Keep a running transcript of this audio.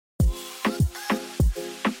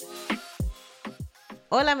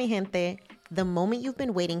Hola, mi gente. The moment you've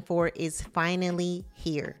been waiting for is finally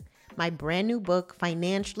here. My brand new book,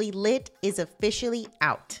 Financially Lit, is officially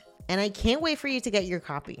out. And I can't wait for you to get your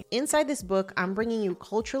copy. Inside this book, I'm bringing you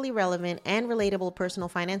culturally relevant and relatable personal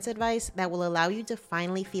finance advice that will allow you to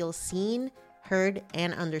finally feel seen, heard,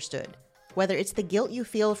 and understood. Whether it's the guilt you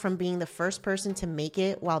feel from being the first person to make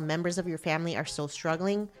it while members of your family are still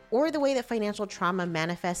struggling, or the way that financial trauma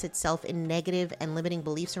manifests itself in negative and limiting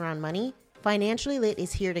beliefs around money, Financially Lit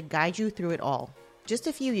is here to guide you through it all. Just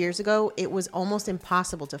a few years ago, it was almost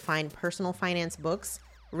impossible to find personal finance books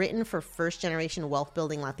written for first-generation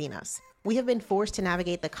wealth-building Latinas. We have been forced to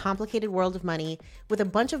navigate the complicated world of money with a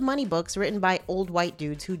bunch of money books written by old white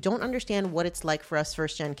dudes who don't understand what it's like for us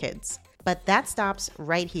first-gen kids. But that stops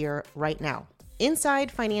right here, right now.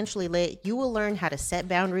 Inside Financially Lit, you will learn how to set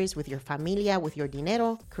boundaries with your familia, with your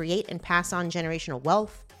dinero, create and pass on generational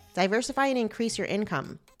wealth, diversify and increase your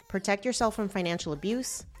income, protect yourself from financial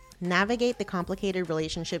abuse, navigate the complicated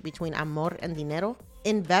relationship between amor and dinero,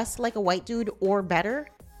 invest like a white dude or better,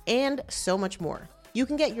 and so much more. You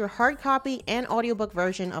can get your hard copy and audiobook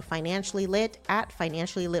version of Financially Lit at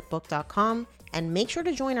financiallylitbook.com, and make sure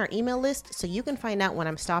to join our email list so you can find out when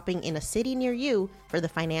I'm stopping in a city near you for the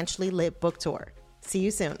Financially Lit book tour. See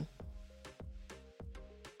you soon.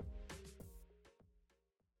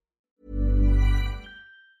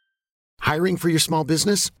 Hiring for your small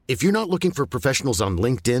business? If you're not looking for professionals on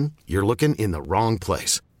LinkedIn, you're looking in the wrong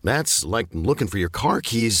place. That's like looking for your car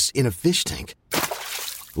keys in a fish tank.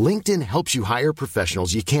 LinkedIn helps you hire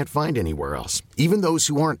professionals you can't find anywhere else, even those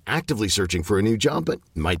who aren't actively searching for a new job but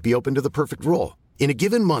might be open to the perfect role. In a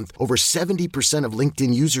given month, over 70% of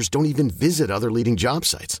LinkedIn users don't even visit other leading job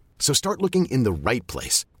sites. So start looking in the right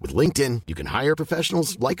place. With LinkedIn, you can hire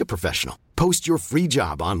professionals like a professional. Post your free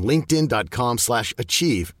job on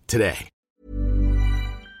linkedin.com/achieve today.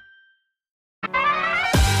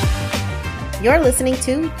 You're listening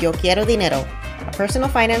to Yo Quiero Dinero, a personal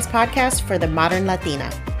finance podcast for the modern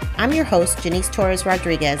Latina. I'm your host, Janice Torres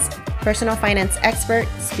Rodriguez, personal finance expert,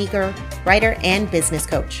 speaker, writer, and business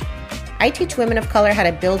coach. I teach women of color how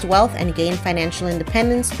to build wealth and gain financial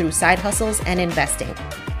independence through side hustles and investing.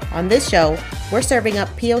 On this show, we're serving up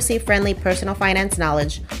POC-friendly personal finance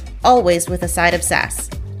knowledge, always with a side of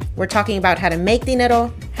sass. We're talking about how to make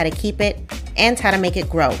dinero, how to keep it, and how to make it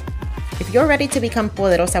grow. If you're ready to become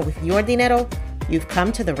poderosa with your dinero, you've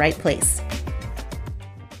come to the right place.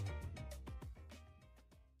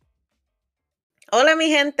 Hola,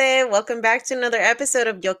 mi gente. Welcome back to another episode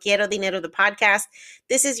of Yo Quiero Dinero, the podcast.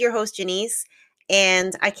 This is your host, Janice,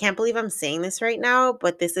 and I can't believe I'm saying this right now,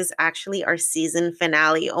 but this is actually our season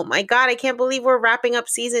finale. Oh my God, I can't believe we're wrapping up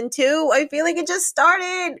season 2. I feel like it just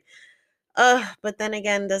started. But then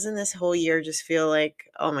again, doesn't this whole year just feel like,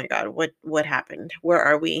 oh my God, what happened? Where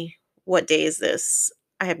are we? What day is this?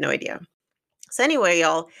 I have no idea. So anyway,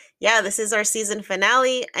 y'all, yeah, this is our season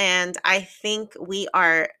finale, and I think we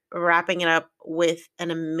are wrapping it up with an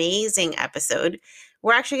amazing episode.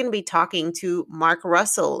 We're actually going to be talking to Mark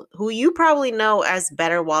Russell, who you probably know as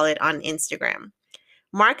Better Wallet on Instagram.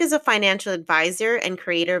 Mark is a financial advisor and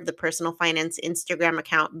creator of the personal finance Instagram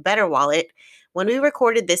account Better Wallet. When we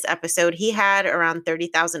recorded this episode, he had around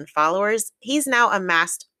 30,000 followers. He's now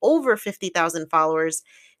amassed over 50,000 followers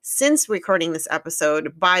since recording this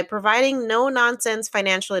episode by providing no-nonsense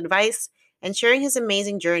financial advice and sharing his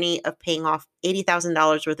amazing journey of paying off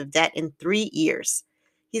 $80,000 worth of debt in 3 years.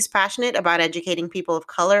 He's passionate about educating people of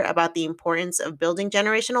color about the importance of building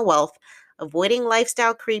generational wealth, avoiding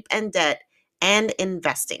lifestyle creep and debt, and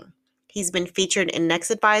investing. He's been featured in Next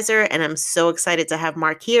Advisor, and I'm so excited to have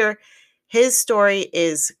Mark here. His story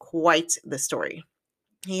is quite the story.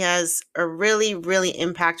 He has a really, really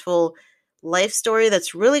impactful life story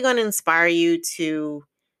that's really going to inspire you to,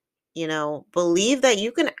 believe that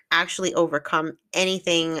you can actually overcome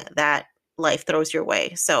anything that life throws your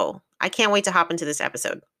way. So I can't wait to hop into this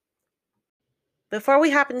episode. Before we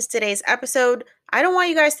hop into today's episode, I don't want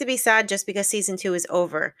you guys to be sad just because season 2 is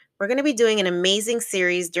over. We're going to be doing an amazing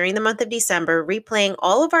series during the month of December, replaying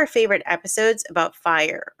all of our favorite episodes about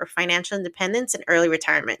FIRE, or financial independence and early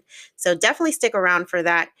retirement. So definitely stick around for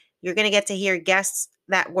that. You're going to get to hear guests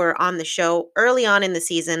that were on the show early on in the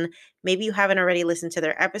season. Maybe you haven't already listened to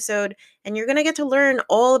their episode, and you're going to get to learn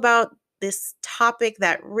all about this topic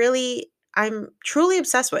that really I'm truly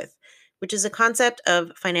obsessed with, which is a concept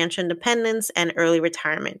of financial independence and early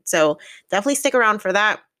retirement. So definitely stick around for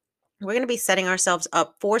that. We're going to be setting ourselves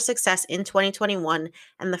up for success in 2021.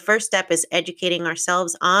 And the first step is educating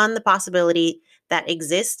ourselves on the possibility that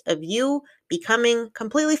exists of you becoming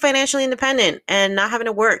completely financially independent and not having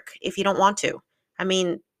to work if you don't want to. I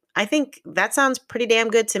mean, I think that sounds pretty damn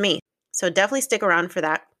good to me. So definitely stick around for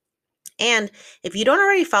that. And if you don't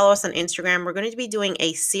already follow us on Instagram, we're going to be doing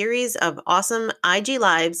a series of awesome IG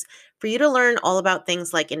lives for you to learn all about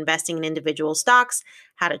things like investing in individual stocks,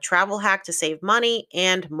 how to travel hack to save money,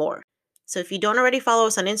 and more. So if you don't already follow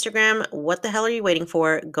us on Instagram, what the hell are you waiting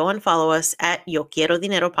for? Go and follow us at Yo Quiero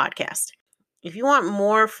Dinero Podcast. If you want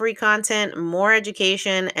more free content, more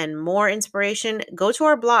education, and more inspiration, go to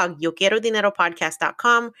our blog,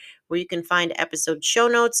 yoquierodineropodcast.com, where you can find episode show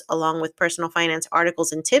notes along with personal finance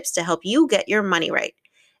articles and tips to help you get your money right.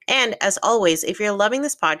 And as always, if you're loving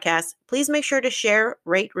this podcast, please make sure to share,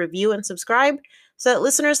 rate, review, and subscribe so that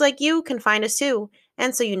listeners like you can find us too,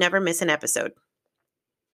 and so you never miss an episode.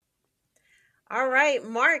 All right,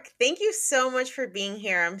 Mark, thank you so much for being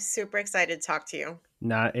here. I'm super excited to talk to you.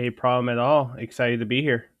 Not a problem at all. Excited to be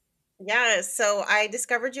here. Yeah, so I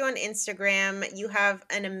discovered you on Instagram. You have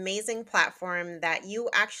an amazing platform that you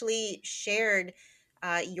actually shared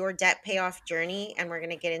your debt payoff journey, and we're going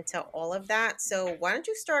to get into all of that. So, why don't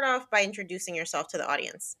you start off by introducing yourself to the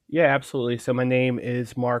audience? Yeah, absolutely. So my name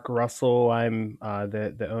is Mark Russell. I'm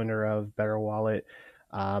the owner of Better Wallet.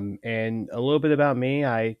 And a little bit about me,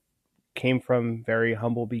 I came from very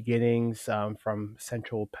humble beginnings from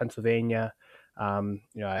central Pennsylvania.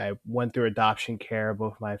 I went through adoption care.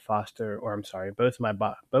 Both of my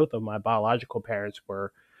biological parents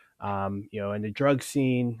were, in the drug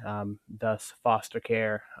scene. Thus, foster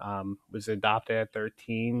care. Was adopted at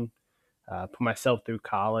 13. Put myself through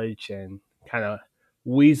college and kind of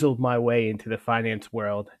weaseled my way into the finance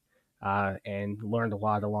world. And learned a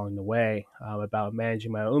lot along the way about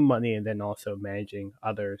managing my own money and then also managing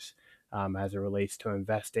others as it relates to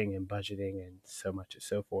investing and budgeting and so much and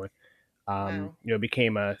so forth. Wow.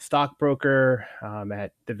 Became a stockbroker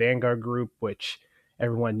at the Vanguard Group, which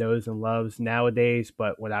everyone knows and loves nowadays.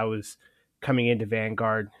 But when I was coming into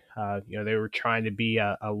Vanguard, they were trying to be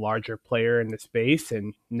a larger player in the space,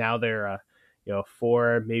 and now they're a,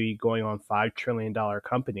 four, maybe going on $5 trillion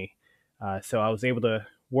company. So I was able to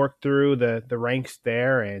work through the ranks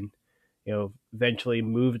there, and eventually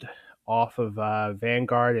moved off of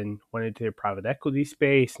Vanguard and went into the private equity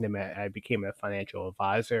space, and then I became a financial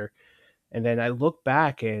advisor. And then I look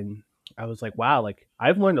back and I was like, wow, like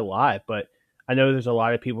I've learned a lot, but I know there's a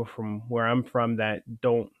lot of people from where I'm from that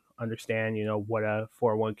don't understand, what a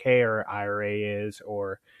 401k or IRA is,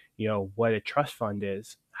 or, what a trust fund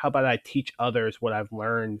is. How about I teach others what I've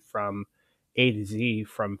learned from A to Z,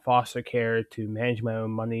 from foster care to manage my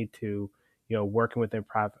own money to, working within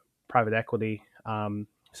private equity.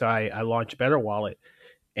 So I launched Better Wallet.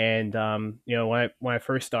 And when I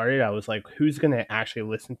first started, I was like, "Who's gonna actually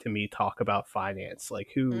listen to me talk about finance?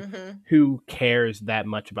 Like, who Mm-hmm. who cares that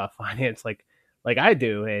much about finance? Like I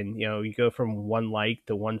do." And you go from one like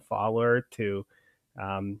to one follower to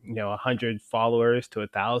 100 followers to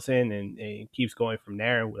 1,000, and it keeps going from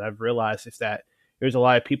there. And what I've realized is that there's a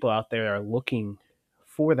lot of people out there that are looking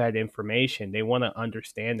for that information. They want to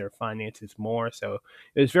understand their finances more. So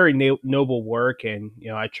it's very noble work, and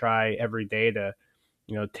I try every day to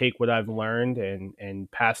take what I've learned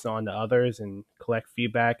and pass it on to others and collect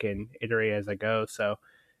feedback and iterate as I go. So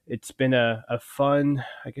it's been a fun,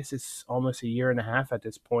 I guess it's almost a year and a half at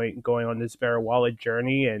this point, going on this Better Wallet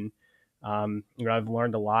journey. And I've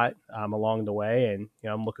learned a lot along the way, and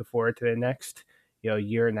I'm looking forward to the next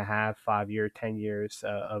year and a half, 5 year, 10 years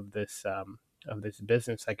of this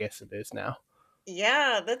business, I guess it is now.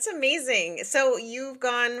 Yeah, that's amazing. So you've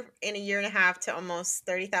gone in a year and a half to almost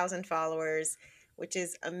 30,000 followers, which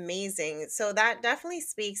is amazing. So that definitely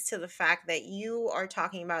speaks to the fact that you are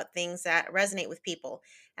talking about things that resonate with people.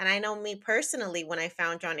 And I know me personally, when I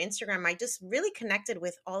found you on Instagram, I just really connected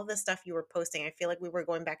with all the stuff you were posting. I feel like we were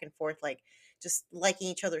going back and forth, like just liking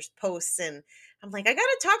each other's posts. And I'm like, I got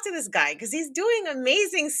to talk to this guy because he's doing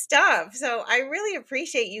amazing stuff. So I really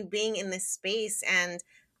appreciate you being in this space. And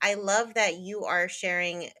I love that you are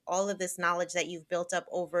sharing all of this knowledge that you've built up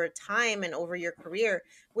over time and over your career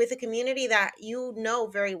with a community that you know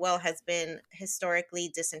very well has been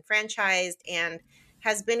historically disenfranchised and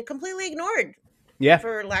has been completely ignored, Yeah.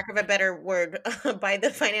 for lack of a better word, by the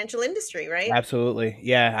financial industry, right? Absolutely.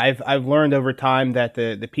 Yeah, I've learned over time that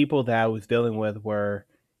the people that I was dealing with were,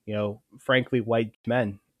 frankly white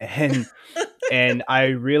men. And I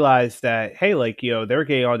realized that, hey, like, they're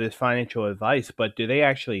getting all this financial advice, but do they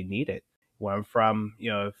actually need it? Where I'm from,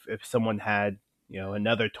 if someone had,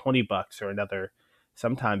 another $20 or another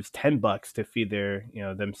sometimes $10 to feed their,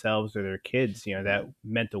 themselves or their kids, that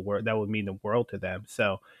meant the world, that would mean the world to them.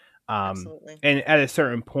 So Absolutely. and at a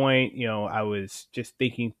certain point, I was just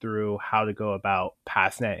thinking through how to go about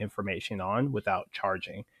passing that information on without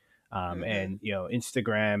charging. Mm-hmm. And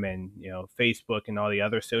Instagram and Facebook and all the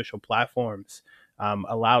other social platforms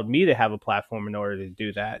allowed me to have a platform in order to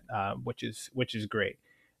do that, which is great.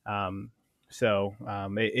 Um,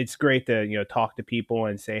 it's great to talk to people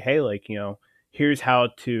and say, hey, like here's how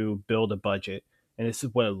to build a budget, and this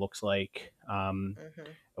is what it looks like. Mm-hmm.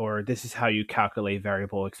 Or this is how you calculate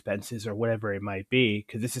variable expenses or whatever it might be,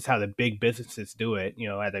 because this is how the big businesses do it,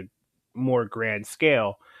 at a more grand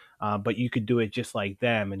scale. But you could do it just like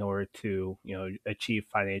them in order to achieve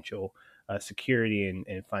financial security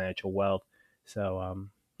and financial wealth. So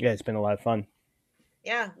yeah, it's been a lot of fun.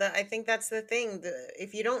 Yeah, I think that's the thing.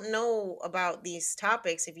 If you don't know about these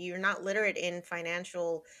topics, if you're not literate in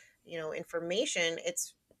financial, information,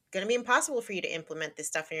 it's going to be impossible for you to implement this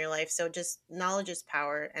stuff in your life. So just knowledge is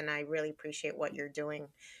power, and I really appreciate what you're doing.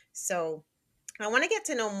 So I want to get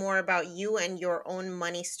to know more about you and your own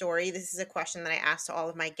money story. This is a question that I ask to all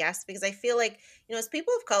of my guests because I feel like, as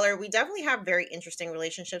people of color, we definitely have very interesting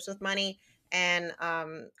relationships with money. And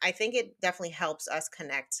I think it definitely helps us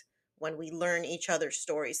connect when we learn each other's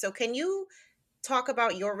stories. So, can you talk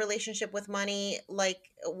about your relationship with money?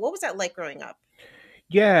 Like, what was that like growing up?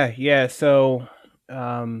 Yeah. So,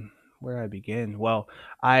 where do I begin? Well,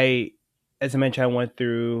 I, as I mentioned, I went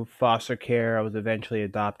through foster care. I was eventually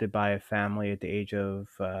adopted by a family at the age of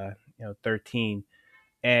 13,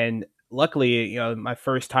 and luckily, my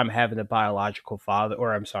first time having a biological father,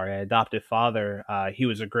 or I'm sorry, an adopted father, he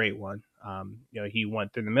was a great one. He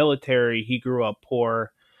went through the military. He grew up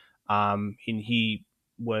poor, and he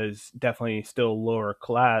was definitely still lower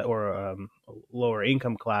class or lower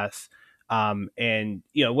income class. And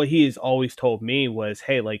what he has always told me was,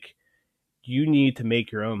 hey, like you need to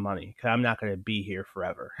make your own money because I'm not going to be here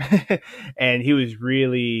forever. And he was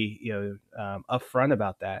really, upfront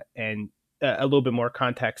about that. And a little bit more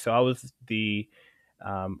context. So I was the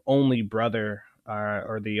only brother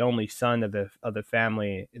or the only son of the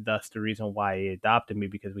family. Thus, the reason why he adopted me,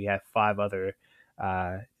 because we had five other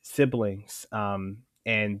siblings,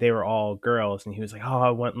 and they were all girls. And he was like, "Oh, I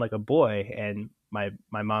want like a boy." And my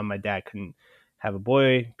mom, and my dad couldn't have a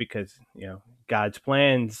boy because God's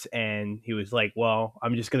plans. And he was like, well,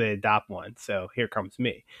 I'm just going to adopt one. So here comes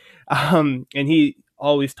me. And he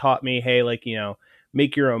always taught me, hey, like,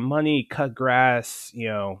 make your own money, cut grass,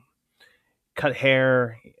 cut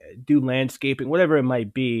hair, do landscaping, whatever it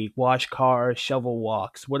might be, wash cars, shovel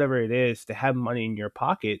walks, whatever it is, to have money in your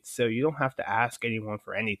pocket so you don't have to ask anyone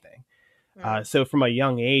for anything. Mm, So from a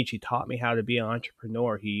young age, he taught me how to be an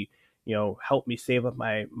entrepreneur. He, helped me save up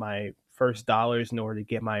my first dollars in order to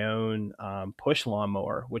get my own push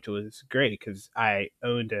lawnmower, which was great because I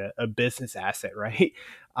owned a business asset, right?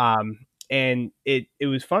 And it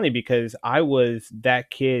was funny because I was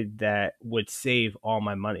that kid that would save all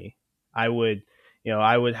my money. I would,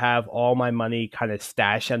 I would have all my money kind of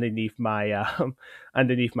stashed underneath my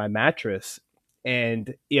underneath my mattress,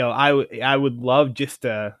 and I would love just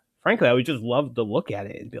to, frankly, I would just love to look at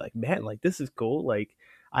it and be like, man, like this is cool. Like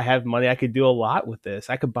I have money, I could do a lot with this.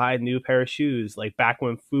 I could buy a new pair of shoes. Like back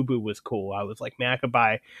when FUBU was cool, I was like, man, I could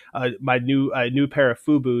buy my new pair of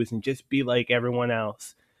FUBUs and just be like everyone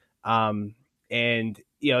else. Um, and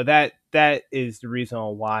that is the reason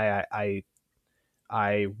why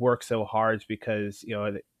I work so hard, is because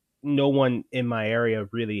no one in my area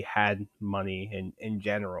really had money in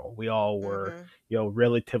general. We all were mm-hmm.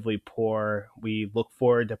 relatively poor. We look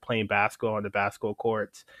forward to playing basketball on the basketball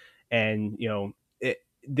courts, and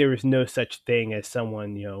there was no such thing as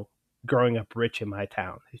someone growing up rich in my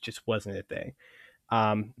town. It just wasn't a thing.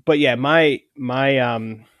 But yeah, my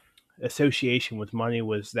association with money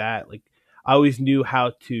was that, like, I always knew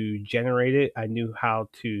how to generate it. I knew how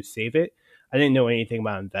to save it. I didn't know anything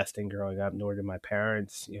about investing growing up, nor did my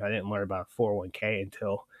parents. I didn't learn about 401k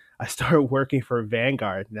until I started working for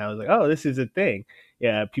Vanguard, and I was like, "Oh, this is a thing.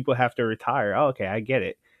 Yeah, people have to retire. Oh, okay, I get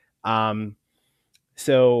it." Um,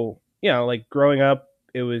 so like growing up,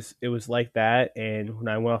 it was like that. And when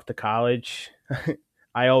I went off to college,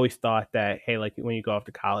 I always thought that, hey, like when you go off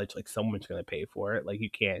to college, like someone's going to pay for it. Like you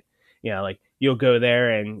can't, like you'll go there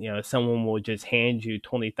and someone will just hand you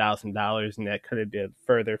 $20,000, and that couldn't be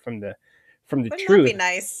further from the Wouldn't that be truth.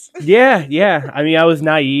 nice? Yeah. I mean, I was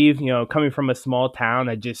naive, coming from a small town.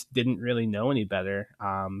 I just didn't really know any better.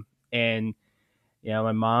 And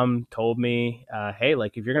my mom told me, hey,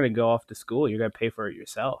 like if you're gonna go off to school, you're gonna pay for it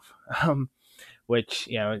yourself. Which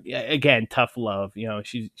again, tough love.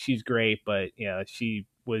 She's great, but she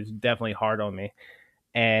was definitely hard on me.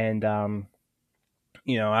 And I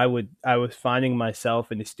was finding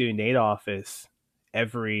myself in the student aid office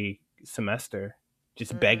every semester,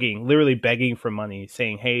 just Mm, begging, literally begging for money,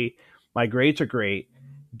 saying, hey, my grades are great.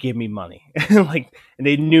 give me money. Like, and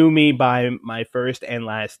they knew me by my first and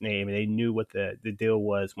last name, and they knew what the deal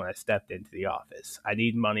was when I stepped into the office. I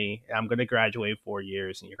need money. I'm going to graduate in 4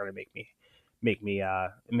 years, and you're going to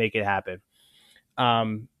make it happen.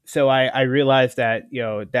 So I realized that,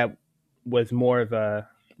 that was more of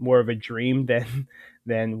a dream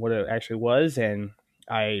than what it actually was, and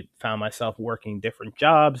I found myself working different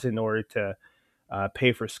jobs in order to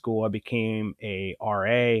pay for school. I became a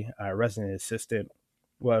RA, a resident assistant,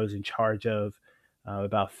 where I was in charge of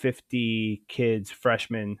about 50 kids,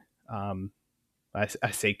 freshmen. Um, I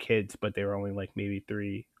say kids, but they were only like maybe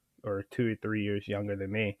 2 or 3 years younger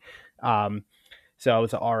than me. Um, so I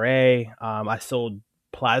was an RA. I sold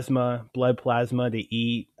blood plasma to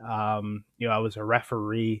eat. I was a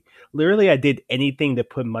referee. Literally, I did anything to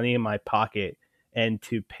put money in my pocket and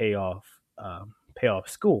to pay off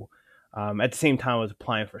school. At the same time, I was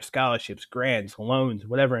applying for scholarships, grants, loans,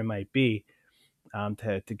 whatever it might be,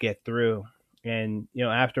 to get through. And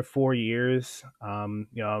after 4 years, I'm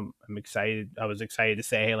excited. I was excited to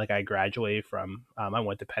say, hey, like I graduated from. I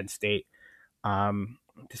went to Penn State, to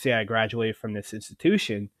say I graduated from this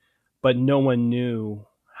institution, but no one knew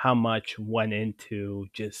how much went into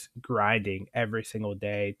just grinding every single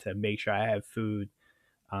day to make sure I had food,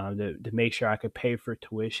 to make sure I could pay for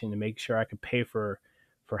tuition, to make sure I could pay for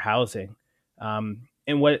housing. And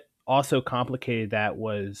what also complicated that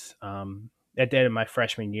was, at the end of my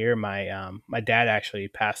freshman year, my dad actually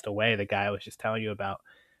passed away. The guy I was just telling you about.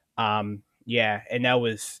 Yeah, and that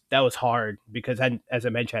was hard because as I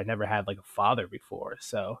mentioned, I never had like a father before.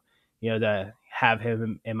 So, to have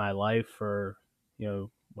him in my life for,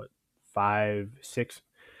 what, 5, 6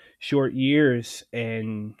 short years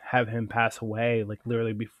and have him pass away like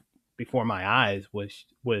literally before my eyes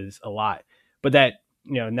was a lot. But that,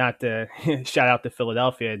 not to shout out to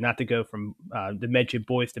Philadelphia, not to go from to mention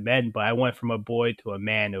boys to men, but I went from a boy to a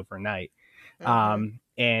man overnight. Mm-hmm.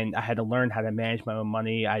 And I had to learn how to manage my own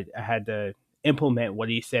money. I had to implement what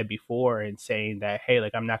he said before and saying that, hey,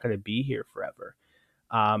 like I'm not going to be here forever.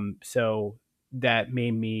 So that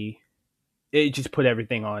made me, it just put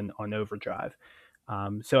everything on overdrive.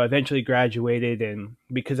 So I eventually graduated, and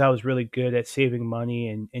because I was really good at saving money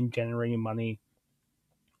and generating money,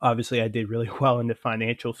 obviously I did really well in the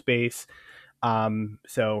financial space.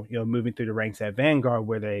 So moving through the ranks at Vanguard,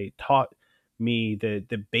 where they taught me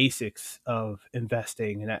the basics of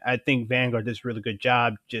investing, and I think Vanguard does a really good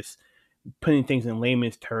job just putting things in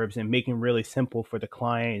layman's terms and making really simple for the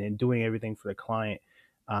client and doing everything for the client.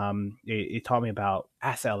 It taught me about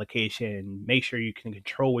asset allocation, make sure you can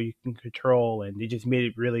control what you can control, and it just made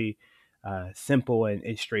it really simple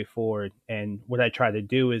and straightforward. And what I try to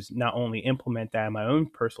do is not only implement that in my own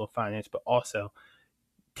personal finance, but also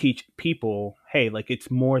teach people, hey, like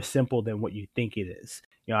it's more simple than what you think it is.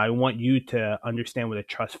 I want you to understand what a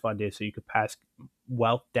trust fund is so you could pass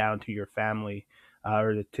wealth down to your family,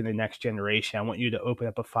 or to the next generation. I want you to open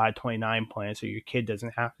up a 529 plan so your kid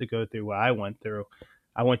doesn't have to go through what I went through.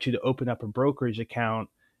 I want you to open up a brokerage account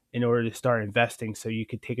in order to start investing so you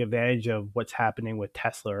could take advantage of what's happening with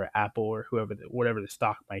Tesla or Apple or whatever the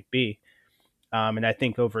stock might be. And I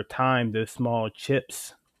think over time, those small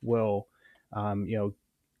chips will,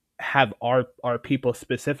 have our people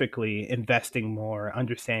specifically investing more,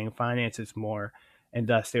 understanding finances more, and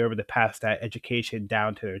thus they're able to pass that education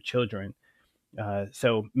down to their children.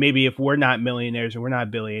 So maybe if we're not millionaires or we're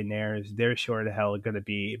not billionaires, they're sure to hell going to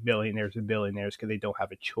be millionaires and billionaires because they don't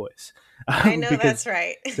have a choice. I know that's Because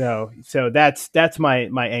right. so that's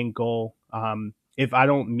my end goal. If I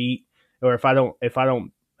don't meet, or if I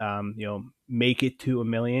don't make it to a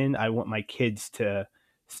million, I want my kids to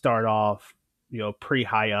start off pretty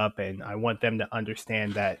high up, and I want them to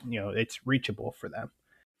understand that it's reachable for them.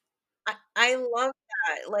 I love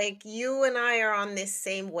that. Like you and I are on this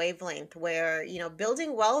same wavelength where,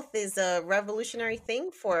 building wealth is a revolutionary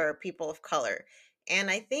thing for people of color. And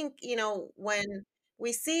I think, when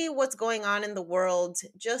we see what's going on in the world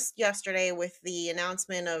just yesterday with the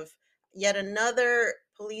announcement of yet another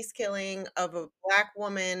police killing of a Black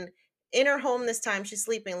woman in her home, this time she's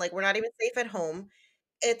sleeping, like we're not even safe at home.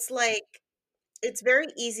 It's like, it's very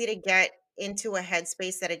easy to get into a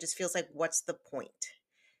headspace that it just feels like, what's the point?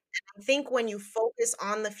 I think when you focus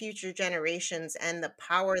on the future generations and the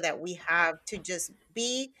power that we have to just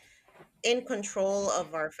be in control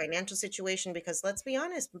of our financial situation, because let's be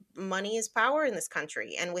honest, money is power in this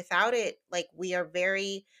country. And without it, like we are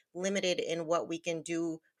very limited in what we can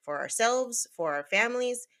do for ourselves, for our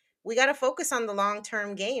families. We got to focus on the long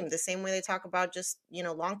term game, the same way they talk about just,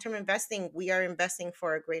 long term investing. We are investing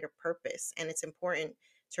for a greater purpose. And it's important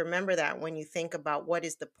to remember that when you think about what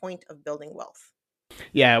is the point of building wealth.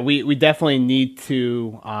 Yeah, we definitely need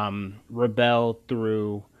to rebel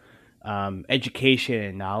through education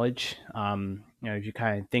and knowledge. If you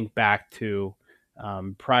kind of think back to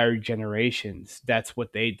prior generations, that's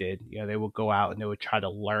what they did. They would go out and they would try to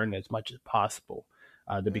learn as much as possible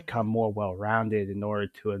to become Hmm. more well-rounded in order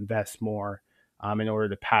to invest more, in order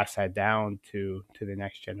to pass that down to the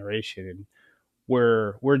next generation. And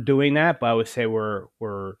we're doing that, but I would say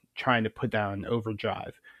we're trying to put down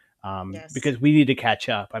overdrive Yes. because we need to catch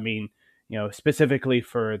up. I mean, specifically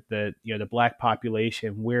for the black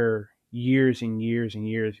population, we're years and years and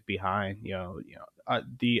years behind.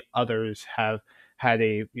 The others have had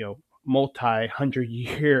a multi-hundred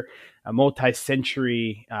year, a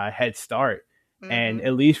multi-century head start. And Hmm.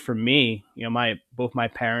 at least for me, my both my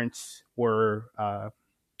parents were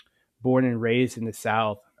born and raised in the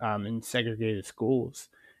South, in segregated schools.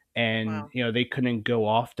 And Wow. they couldn't go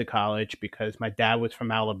off to college because my dad was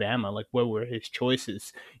from Alabama. Like, what were his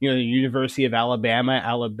choices? The University of Alabama,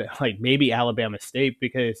 Alabama, like maybe Alabama State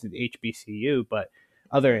because it's an HBCU. But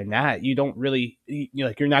other than Hmm. that, you don't really,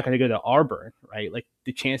 like, you're not going to go to Auburn, right? Like,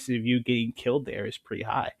 the chances of you getting killed there is pretty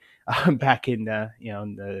high. Yeah. Back in the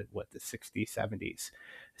 60s, 70s.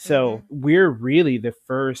 So Hmm. we're really the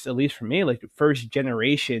first, at least for me, like the first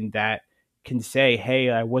generation that can say, "Hey,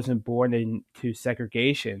 I wasn't born into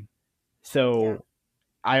segregation." Yeah. So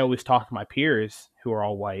I always talk to my peers who are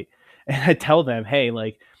all white, and I tell them, "Hey,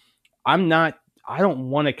 like, I'm not I don't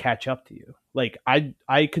want to catch up to you. Like,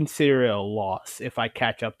 I consider it a loss if I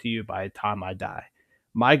catch up to you by the time I die.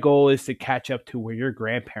 My goal is to catch up to where your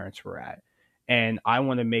grandparents were at. And I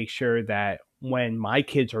want to make sure that when my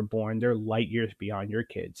kids are born, they're light years beyond your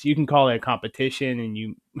kids. You can call it a competition and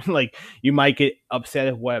you like you might get upset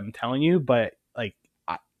at what I'm telling you, but like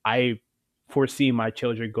I foresee my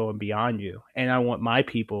children going beyond you. And I want my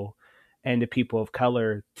people and the people of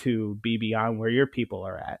color to be beyond where your people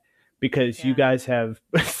are at because you Yeah. guys have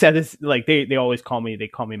said this. Like, they always call me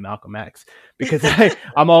Malcolm X because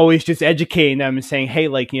I'm always just educating them and saying, hey,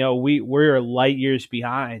 like, we're light years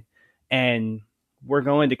behind and we're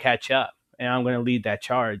going to catch up, and I'm going to lead that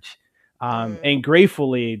charge. Mm. And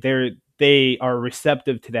gratefully they are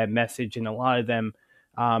receptive to that message, and a lot of them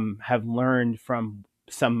have learned from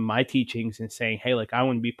some of my teachings and saying, hey, like, I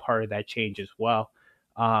want to be part of that change as well.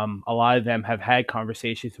 A lot of them have had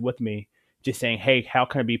conversations with me just saying, hey, how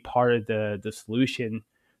can I be part of the solution,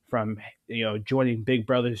 from joining Big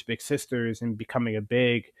Brothers Big Sisters and becoming a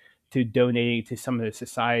big, to donating to some of the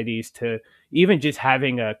societies, to even just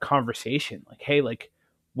having a conversation like, hey, like,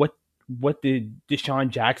 what did Deshaun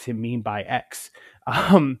Jackson mean by X?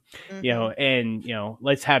 um Hmm. and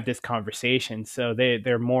let's have this conversation. So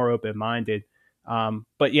they're more open minded.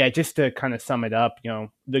 But yeah, just to kind of sum it up,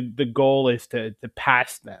 the goal is to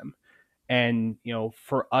pass them, and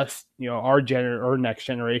for us, our next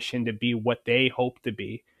generation to be what they hope to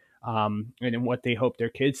be, and what they hope their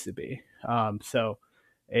kids to be. So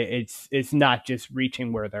it's not just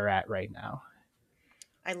reaching where they're at right now.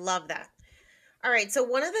 I love that. All right. So,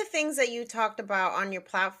 one of the things that you talked about on your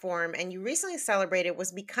platform and you recently celebrated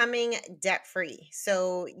was becoming debt free.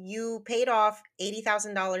 So, you paid off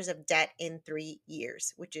 $80,000 of debt in 3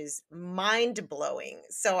 years, which is mind blowing.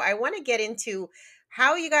 So, I want to get into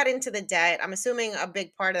how you got into the debt. I'm assuming a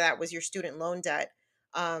big part of that was your student loan debt.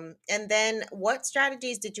 And then, what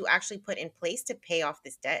strategies did you actually put in place to pay off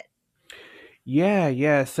this debt?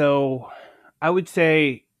 Yeah. So I would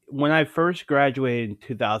say when I first graduated in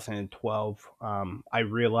 2012, I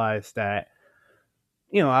realized that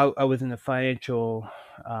I was in the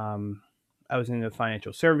um, I was in the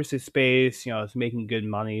financial services space. I was making good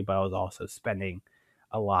money, but I was also spending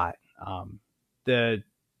a lot. The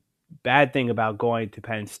bad thing about going to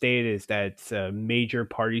Penn State is that it's a major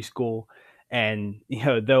party school. And,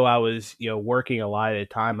 though I was, working a lot at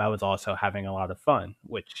the time, I was also having a lot of fun,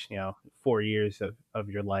 which, 4 years of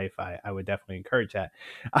your life, I would definitely encourage that.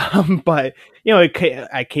 But,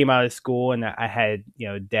 I came out of school and I had,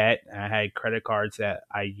 debt. I had credit cards that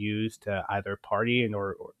I used to either party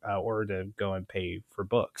or to go and pay for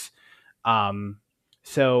books. Um,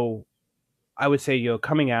 so I would say,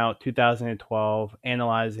 coming out 2012,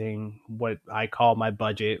 analyzing what I call my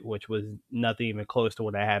budget, which was nothing even close to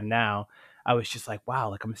what I have now, I was just like, wow,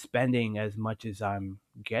 like, I'm spending as much as I'm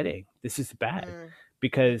getting. This is bad, Mm.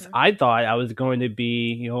 because Hmm. I thought I was going to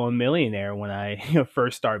be, a millionaire when I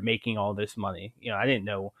first started making all this money. I didn't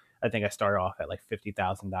know. I think I started off at like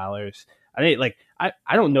 $50,000. I didn't like. I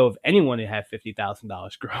don't know of anyone who had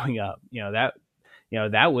 $50,000 growing up.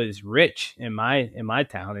 That was rich in my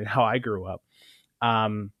town and how I grew up.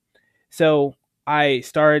 Um, so I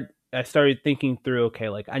started thinking through, okay,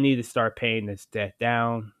 like, I need to start paying this debt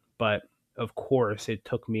down, but of course, it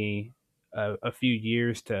took me a few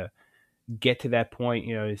years to get to that point.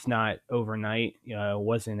 It's not overnight. I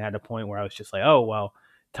wasn't at a point where I was just like, oh, well,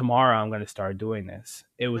 tomorrow I'm going to start doing this.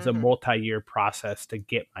 It was a Hmm. multi-year process to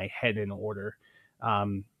get my head in order.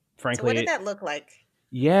 Um, So what Frankly, did that look like?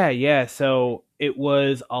 yeah, yeah. So it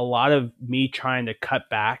was a lot of me trying to cut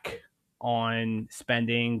back on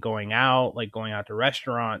spending, going out, like going out to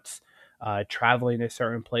restaurants, traveling to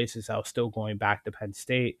certain places. I was still going back to Penn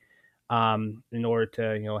State in order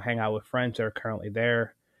to, hang out with friends that are currently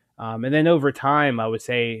there. And then over time, I would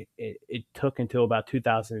say it took until about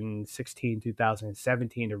 2016,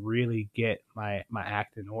 2017 to really get my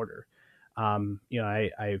act in order.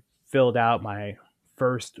 I filled out my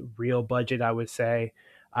first real budget, I would say.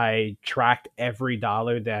 I tracked every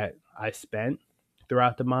dollar that I spent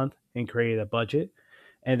throughout the month and created a budget.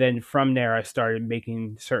 And then from there, I started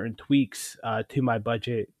making certain tweaks to my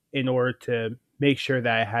budget in order to make sure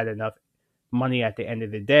that I had enough money at the end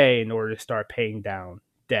of the day in order to start paying down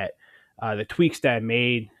debt. The tweaks that I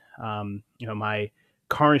made, my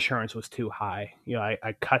car insurance was too high.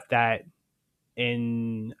 I cut that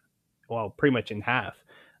in, well, pretty much in half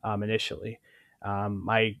initially.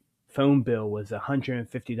 My phone bill was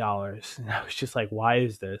 $150, and I was just like, "Why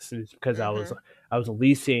is this?" And it's because Hmm. I was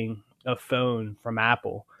leasing a phone from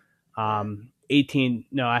Apple. 18.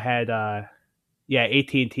 No, I had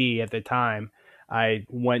AT&T at the time. I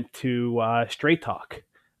went to Straight Talk,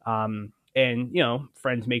 and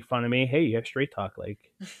friends make fun of me. Hey, you have Straight Talk. Like,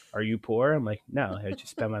 are you poor? I'm like, no, I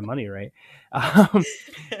just spend my money right. Um,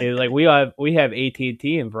 it's like we have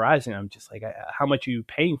AT&T and Verizon. I'm just like, how much are you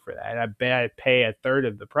paying for that? And I bet I pay a third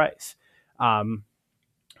of the price. Um,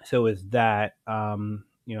 so is that I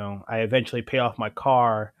eventually paid off my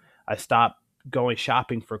car. I stopped going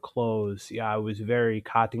shopping for clothes. Yeah, I was very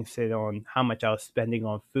cognizant on how much I was spending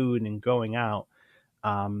on food and going out.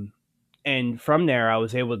 Um, and from there, I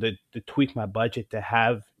was able to tweak my budget to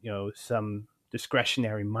have some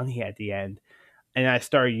discretionary money at the end, and I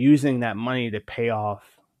started using that money to pay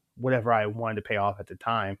off whatever I wanted to pay off at the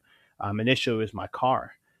time. Initially, it was my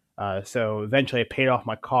car. So eventually, I paid off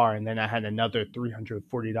my car, and then I had another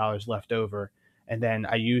 $340 left over. And then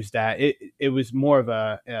I used that. It was more of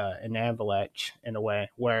an avalanche in a way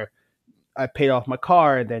where I paid off my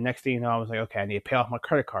car, and then next thing you know, I was like, okay, I need to pay off my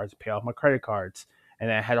credit cards, pay off my credit cards, and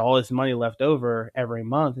then I had all this money left over every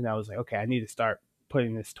month, and I was like, okay, I need to start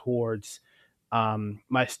putting this towards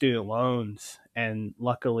my student loans. And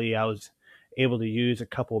luckily, I was able to use a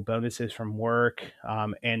couple of bonuses from work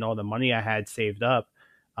and all the money I had saved up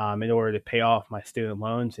in order to pay off my student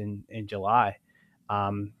loans in July.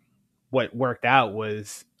 Um, what worked out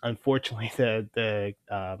was unfortunately the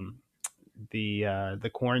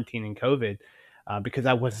quarantine and COVID, because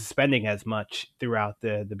I wasn't spending as much throughout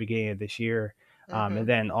the beginning of this year, and Hmm.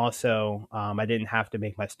 then also I didn't have to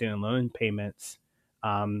make my student loan payments.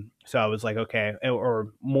 So I was like, okay,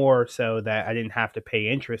 or more so that I didn't have to pay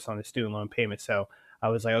interest on the student loan payment. So I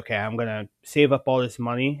was like, okay, I'm gonna save up all this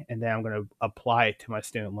money and then I'm gonna apply it to my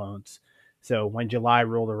student loans. So when July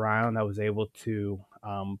rolled around, I was able to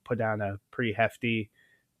put down a pretty hefty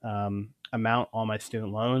amount on my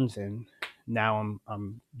student loans, and now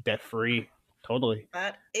I'm debt free totally.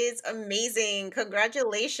 That is amazing.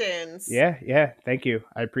 Congratulations. Yeah, yeah. Thank you.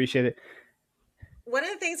 I appreciate it. One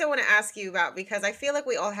of the things I want to ask you about, because I feel like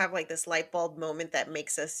we all have like this light bulb moment that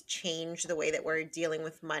makes us change the way that we're dealing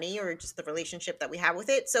with money or just the relationship that we have with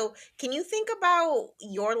it. So, can you think about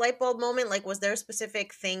your light bulb moment? Like, was there a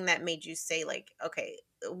specific thing that made you say, like, okay,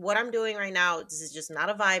 what I'm doing right now, this is just not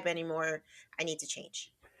a vibe anymore. I need to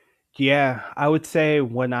change? Yeah, I would say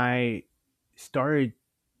when I started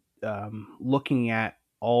looking at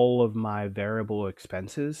all of my variable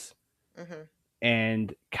expenses Hmm.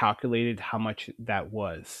 and calculated how much that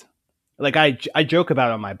was. Like I joke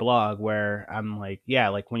about it on my blog where I'm like, yeah,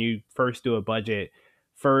 like when you first do a budget,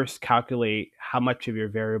 first calculate how much of your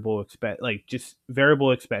variable expense, like just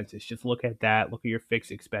variable expenses, just look at that, look at your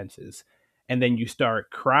fixed expenses. And then you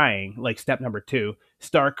start crying, like step number two,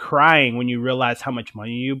 start crying when you realize how much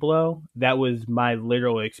money you blow. That was my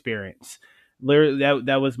literal experience. Literally,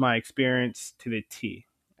 that was my experience to the T.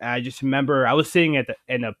 I just remember I was sitting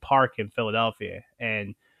in a park in Philadelphia,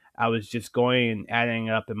 and I was just going and adding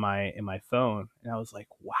up in my phone, and I was like,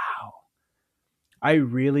 wow, I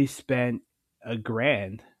really spent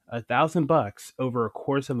 $1,000 over a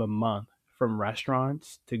course of a month, from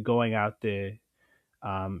restaurants to going out to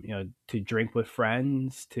drink with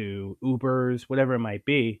friends to Ubers, whatever it might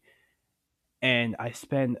be. And I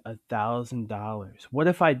spend $1,000. What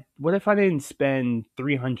if I didn't spend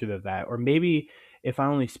 300 of that, or maybe if I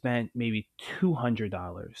only spent maybe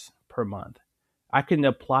 $200 per month? I can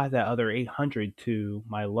apply that other 800 to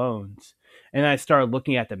my loans. And I started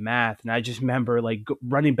looking at the math, and I just remember like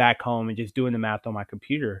running back home and just doing the math on my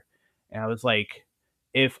computer. And I was like,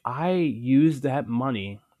 if I use that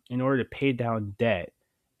money in order to pay down debt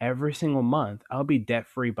every single month, I'll be debt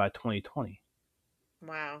free by 2020.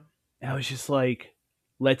 Wow. And I was just like,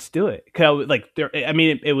 let's do it. Cause I was like, I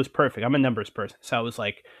mean, it was perfect. I'm a numbers person. So I was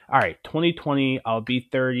like, all right, 2020, I'll be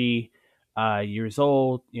 30 years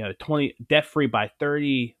old, 20 debt free by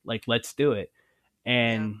 30. Like, let's do it. Yeah.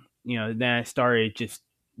 And, then I started just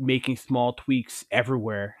making small tweaks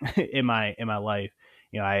everywhere in my life.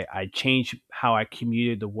 I changed how I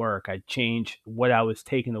commuted to work. I changed what I was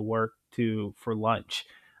taking to work to for lunch.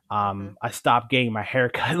 Mm-hmm. I stopped getting my hair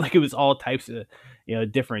cut. Like, it was all types of,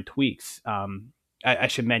 different tweaks. I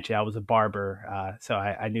should mention I was a barber, so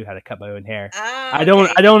I knew how to cut my own hair. Ah, I don't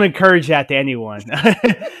okay. I don't encourage that to anyone.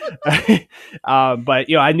 But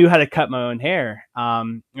I knew how to cut my own hair.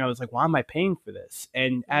 And I was like, why am I paying for this?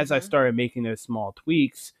 And as I Mm-hmm. started making those small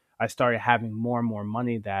tweaks, I started having more and more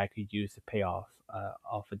money that I could use to pay off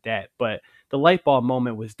of debt. But the light bulb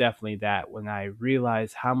moment was definitely that, when I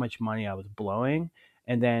realized how much money I was blowing,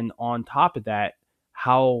 and then on top of that,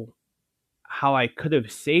 how I could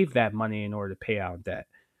have saved that money in order to pay out debt.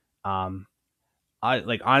 Um, I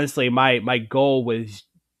like, honestly, my goal was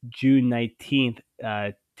June 19th,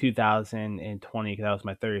 2020, because that was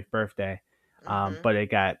my 30th birthday. Mm-hmm. But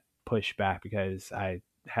it got pushed back because I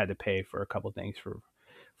had to pay for a couple things for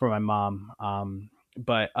my mom.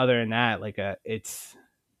 But other than that, like,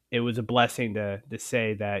 it was a blessing to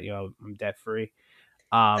say that I'm debt free.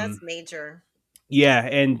 That's Um, major. yeah,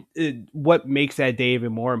 and what makes that day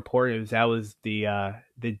even more important is that was the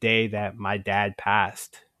day that my dad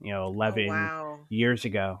passed, Oh, 11 wow. years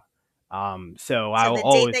ago. So So I'll the date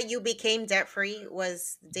always that you became debt free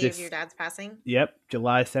was the day of your this dad's passing? yep,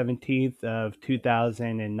 July 17th of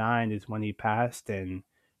 2009 is when he passed, and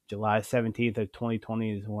July 17th of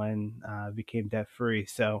 2020 is when I became debt free.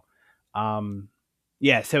 So, um,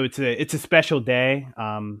 yeah, so it's a special day.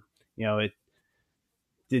 It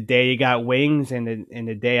the day you got wings, and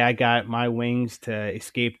the day I got my wings to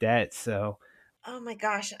escape debt. So, Oh my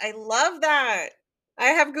gosh, I love that. I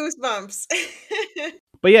have goosebumps.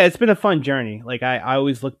 but yeah, it's been a fun journey. Like, I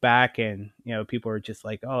always look back, and people are just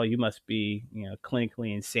like, "Oh, you must be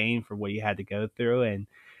clinically insane for what you had to go through." And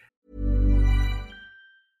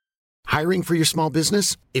Hiring for your small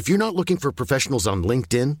business? If you're not looking for professionals on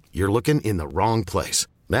LinkedIn, you're looking in the wrong place.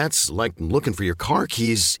 That's like looking for your car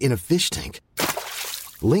keys in a fish tank.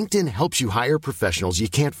 LinkedIn helps you hire professionals you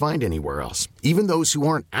can't find anywhere else, even those who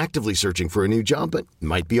aren't actively searching for a new job but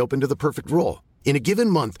might be open to the perfect role. In a given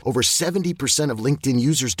month, over 70% of LinkedIn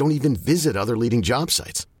users don't even visit other leading job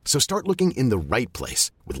sites. So start looking in the right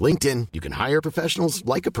place. With LinkedIn, you can hire professionals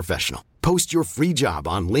like a professional. Post your free job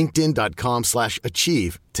on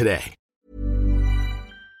linkedin.com/achieve today.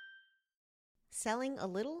 Selling a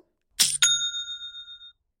little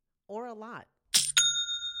or a lot?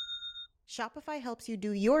 Shopify helps you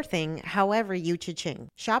do your thing however you cha-ching.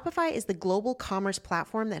 Shopify is the global commerce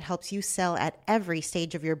platform that helps you sell at every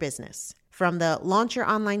stage of your business. From the launch your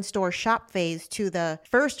online store shop phase to the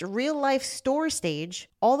first real life store stage,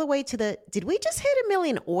 all the way to the did we just hit 1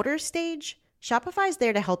 million orders stage? Shopify is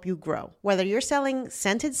there to help you grow. Whether you're selling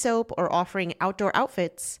scented soap or offering outdoor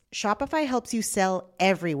outfits, Shopify helps you sell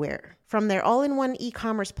everywhere. From their all-in-one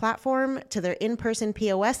e-commerce platform to their in-person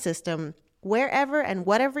POS system, wherever and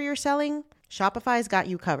whatever you're selling, Shopify's got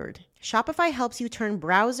you covered. Shopify helps you turn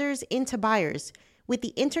browsers into buyers with the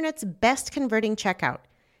internet's best converting checkout,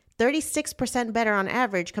 36% better on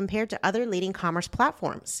average compared to other leading commerce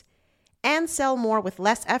platforms. And sell more with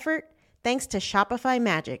less effort thanks to Shopify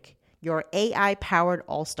Magic, your AI-powered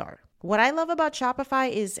all-star. What I love about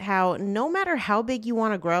Shopify is how no matter how big you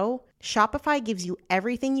want to grow, Shopify gives you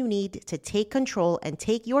everything you need to take control and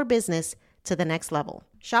take your business to the next level.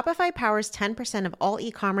 Shopify powers 10% of all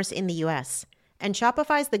e-commerce in the US, and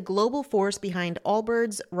Shopify is the global force behind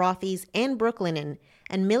Allbirds, Rothy's, and Brooklinen,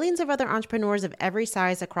 and millions of other entrepreneurs of every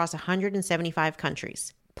size across 175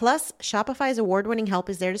 countries. Plus, Shopify's award-winning help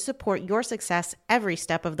is there to support your success every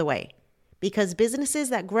step of the way. Because businesses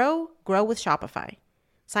that grow, grow with Shopify.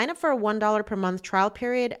 Sign up for a $1 per month trial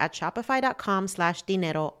period at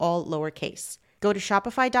shopify.com/dinero, all lowercase. Go to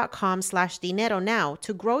shopify.com/dinero now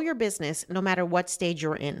to grow your business no matter what stage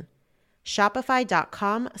you're in.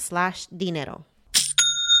 Shopify.com/dinero.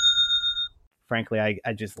 frankly, I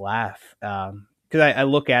just laugh, because I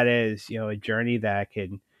look at it as a journey that I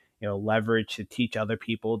can leverage to teach other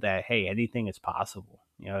people that, hey, anything is possible.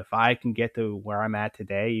 If I can get to where I'm at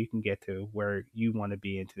today, you can get to where you want to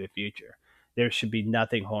be into the future. there should be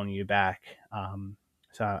nothing holding you back.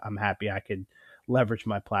 So I'm happy I could leverage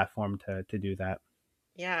my platform to do that.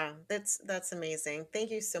 Yeah, that's amazing.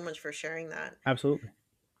 Thank you so much for sharing that. Absolutely.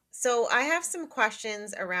 So, I have some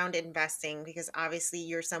questions around investing because obviously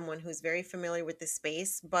you're someone who's very familiar with this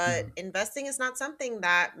space, but Mhm. investing is not something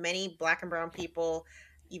that many black and brown people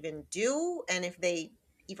even do. And if they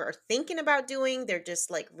even are thinking about doing, they're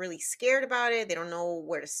just like really scared about it. They don't know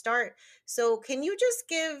where to start. So, can you just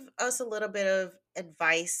give us a little bit of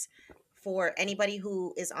advice for anybody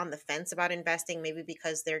who is on the fence about investing, maybe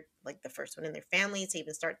because they're like the first one in their family to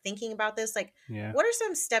even start thinking about this? Like, Yeah. what are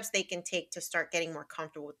some steps they can take to start getting more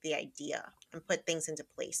comfortable with the idea and put things into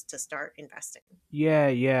place to start investing? Yeah,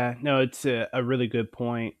 yeah. No, it's a really good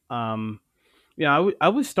point. Yeah, I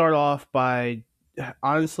would start off by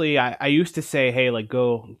honestly, I used to say, hey, like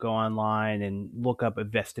go online and look up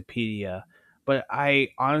Investopedia, but I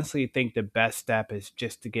honestly think the best step is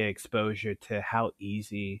just to get exposure to how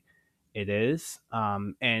easy it is,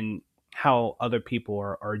 and how other people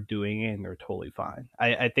are doing it, and they're totally fine.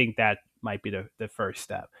 I think that might be the first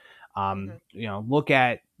step. Hmm. Look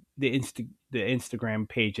at the Instagram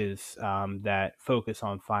pages that focus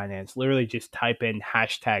on finance. Literally, just type in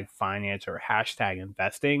hashtag finance or hashtag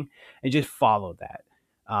investing and just follow that.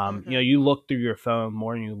 Hmm. You look through your phone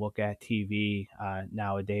more than you look at TV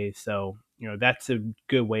nowadays. So, that's a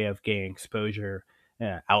good way of getting exposure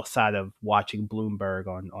outside of watching Bloomberg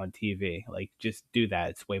on TV. Like, just do that.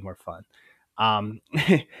 It's way more fun. Um,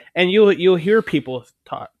 and you'll hear people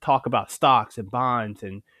talk about stocks and bonds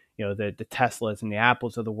and the Teslas and the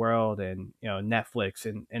Apples of the world and Netflix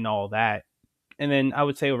and all that. And then I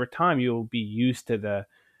would say over time you'll be used to the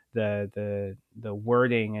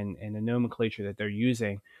wording and the nomenclature that they're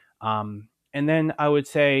using. And then I would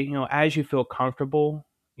say as you feel comfortable,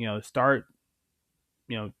 start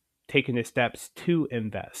you know taking the steps to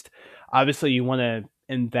invest. Obviously, you want to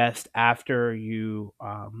invest after you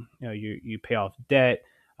pay off debt.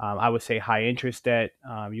 I would say high interest debt.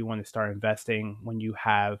 You want to start investing when you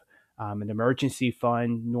have an emergency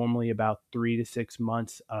fund, normally about 3 to 6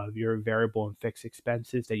 months of your variable and fixed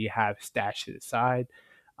expenses that you have stashed to the side.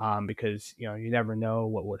 Because you never know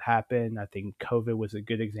what would happen. I think COVID was a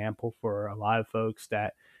good example for a lot of folks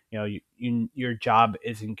that your job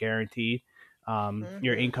isn't guaranteed,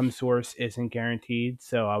 your Hmm. income source isn't guaranteed.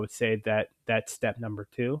 So I would say that that's step number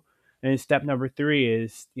two. And step number three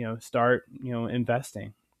is, start,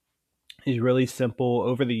 investing. It's really simple.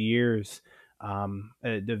 Over the years,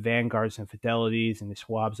 the Vanguards and Fidelities and the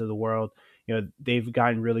Schwabs of the world, they've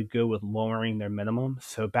gotten really good with lowering their minimum.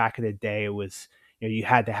 So back in the day, it was, you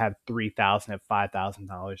had to have $3,000 and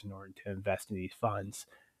 $5,000 in order to invest in these funds.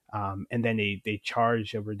 And then they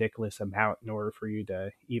charge a ridiculous amount in order for you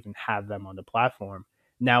to even have them on the platform.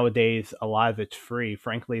 Nowadays, a lot of it's free.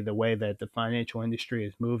 Frankly, the way that the financial industry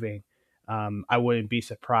is moving, I wouldn't be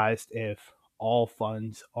surprised if all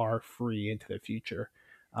funds are free into the future.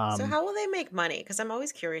 So, Um, how will they make money? Because I'm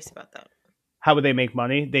always curious about that. how would they make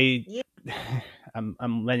money? They, Yeah.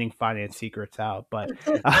 I'm letting finance secrets out, but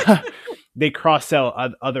they cross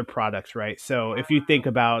sell other products, right? So if you think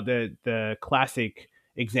about the classic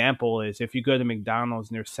example is if you go to McDonald's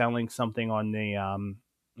and they're selling something on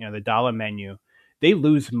the dollar menu, they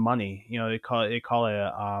lose money. They call it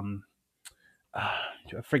uh,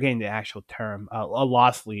 forgetting the actual term, a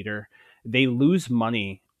loss leader. They lose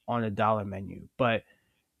money on a dollar menu, but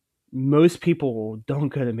most people don't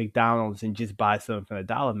go to McDonald's and just buy something from the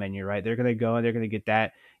dollar menu, right? They're gonna go and they're gonna get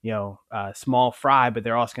that, small fry, but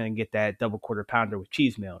they're also gonna get that double quarter pounder with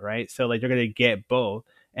cheese meal, right? So like they're gonna get both,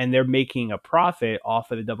 and they're making a profit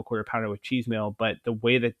off of the double quarter pounder with cheese meal. But the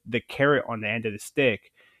way that the carrot on the end of the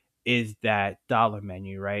stick is that dollar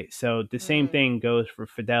menu, right? So the same Mm, thing goes for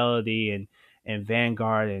Fidelity and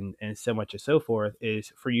Vanguard and so much and so forth,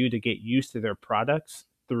 is for you to get used to their products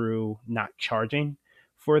through not charging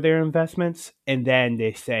for their investments. And then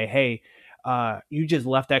they say, hey, you just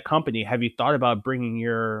left that company. Have you thought about bringing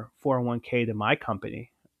your 401k to my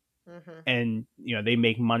company? hmm. And they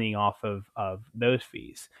make money off of those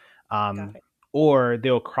fees. Got um, it. or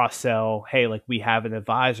they'll cross sell, hey, like we have an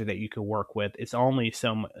advisor that you could work with. It's only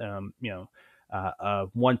some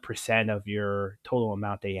 1% of your total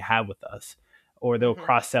amount that you have with us. Or they'll Hmm.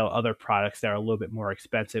 cross sell other products that are a little bit more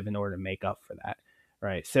expensive in order to make up for that,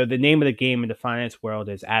 right? So the name of the game in the finance world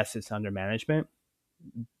is assets under management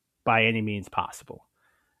by any means possible,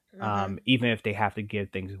 Hmm. even if they have to give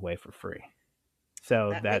things away for free. So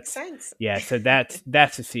That makes that's sense. yeah. So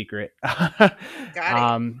that's a secret.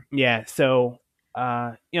 Got it. Yeah. So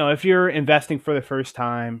if you're investing for the first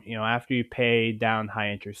time, after you pay down high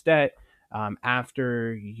interest debt,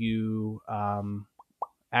 after you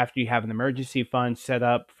after you have an emergency fund set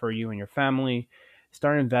up for you and your family,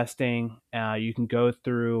 start investing. You can go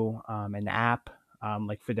through an app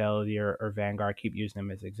like Fidelity or Vanguard. I keep using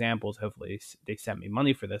them as examples. Hopefully they sent me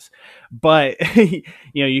money for this, but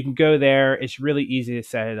you can go there. It's really easy to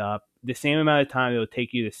set it up. The same amount of time it will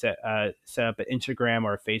take you to set up an Instagram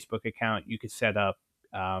or a Facebook account. You could set up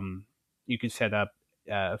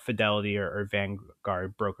Fidelity or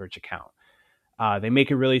Vanguard brokerage account. They make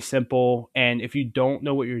it really simple, and if you don't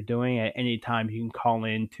know what you're doing at any time, you can call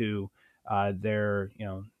into their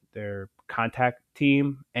contact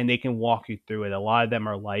team, and they can walk you through it. A lot of them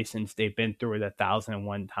are licensed; they've been through it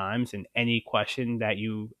 1,001 times, and any question that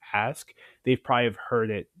you ask, they've probably have heard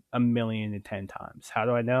it 1,010,000 times. How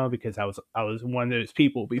do I know? Because I was one of those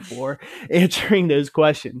people before answering those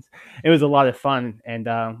questions. It was a lot of fun, and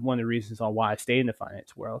one of the reasons on why I stayed in the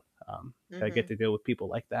finance world. I get to deal with people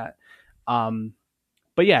like that. Um,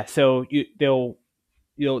 but yeah, so they'll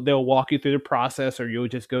walk you through the process, or you'll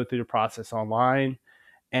just go through the process online,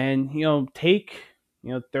 and take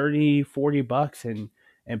 30-40 bucks and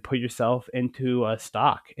put yourself into a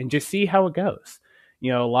stock and just see how it goes. A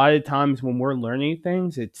lot of times when we're learning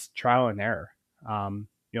things, it's trial and error.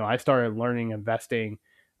 I started learning investing.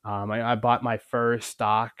 I bought my first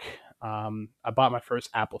stock. I bought my first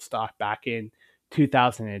Apple stock back in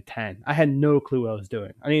 2010. I had no clue what I was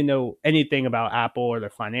doing. I didn't know anything about Apple or their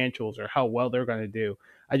financials or how well they're going to do.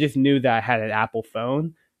 I just knew that I had an Apple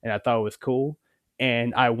phone and I thought it was cool.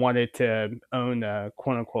 And I wanted to own a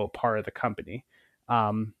quote unquote part of the company.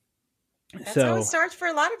 That's how it starts for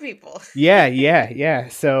a lot of people. Yeah.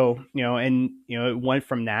 So, it went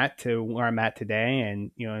from that to where I'm at today,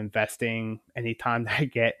 and, investing anytime that I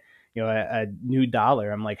get, a new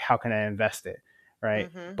dollar, I'm like, how can I invest it?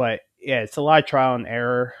 Right. Mm-hmm. But yeah, it's a lot of trial and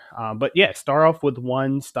error. But yeah, start off with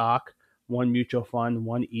one stock, one mutual fund,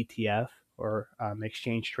 one ETF or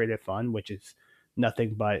exchange traded fund, which is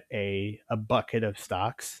nothing but a bucket of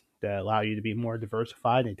stocks that allow you to be more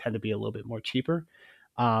diversified and tend to be a little bit more cheaper.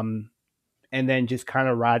 And then just kind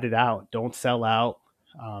of ride it out. Don't sell out.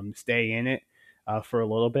 Stay in it for a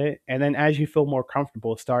little bit, and then as you feel more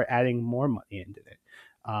comfortable, start adding more money into it.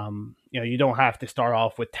 You don't have to start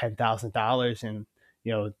off with $10,000 and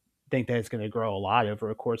think that it's going to grow a lot over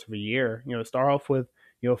the course of a year. Start off with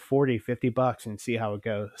 40-50 bucks and see how it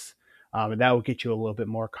goes, and that will get you a little bit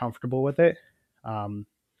more comfortable with it.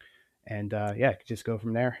 Yeah, just go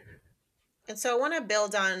from there. And so I want to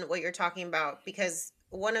build on what you're talking about, because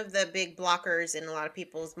one of the big blockers in a lot of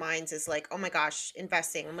people's minds is like, oh my gosh,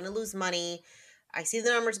 investing, I'm going to lose money. I see the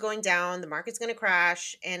numbers going down, the market's going to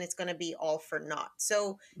crash, and it's going to be all for naught.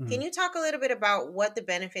 So can you talk a little bit about what the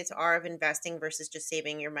benefits are of investing versus just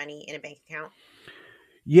saving your money in a bank account?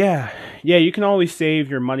 Yeah. You can always save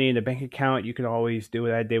your money in a bank account. You can always do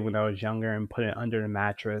what I did when I was younger and put it under the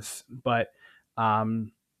mattress. But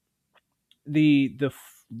um, the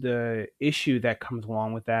issue that comes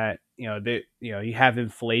along with that, you have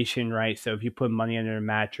inflation, right? So if you put money under a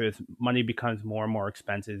mattress, money becomes more and more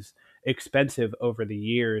expensive over the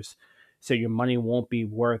years. So your money won't be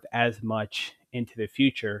worth as much into the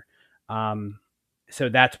future. Um, so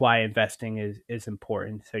that's why investing is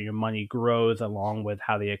important. So your money grows along with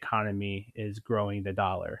how the economy is growing the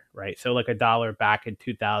dollar, right? So like a dollar back in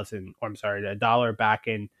 2000, or I'm sorry, a dollar back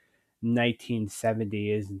in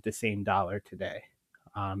 1970 isn't the same dollar today.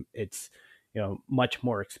 It's much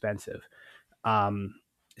more expensive. Um,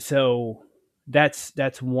 so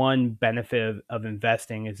that's one benefit of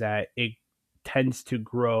investing, is that it tends to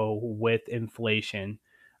grow with inflation.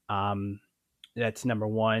 Um, that's number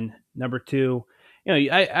one. Number two,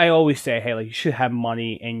 I always say, hey, like, you should have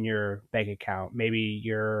money in your bank account. Maybe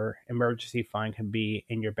your emergency fund can be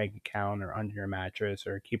in your bank account or under your mattress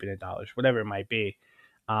or keep it in dollars, whatever it might be.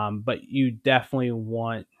 But you definitely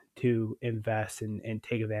want to invest and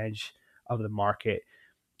take advantage of the market.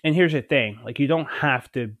 And here's the thing, like, you don't have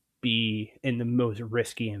to be in the most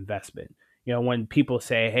risky investment. When people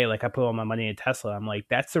say, hey, like, I put all my money in Tesla, I'm like,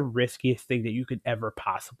 that's the riskiest thing that you could ever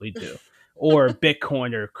possibly do. Or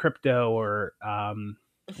Bitcoin or crypto or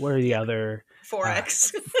what are the other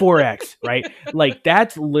Forex. Forex, right? Like,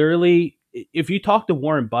 that's literally, if you talk to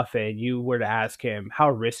Warren Buffett and you were to ask him, how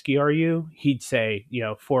risky are you? He'd say,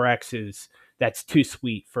 Forex that's too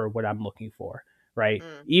sweet for what I'm looking for, right?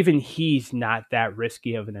 Even he's not that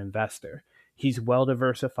risky of an investor. He's well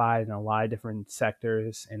diversified in a lot of different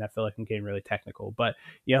sectors, and I feel like I'm getting really technical, but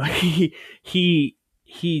he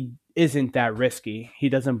isn't that risky. He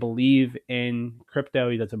doesn't believe in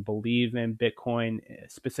crypto. He doesn't believe in Bitcoin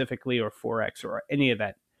specifically, or Forex, or any of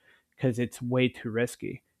that, because it's way too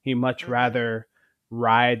risky. He much rather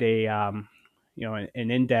ride an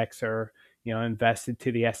index, or invested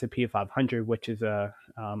to the S&P 500, which is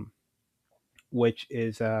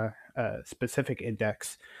a specific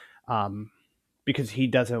index, because he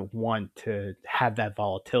doesn't want to have that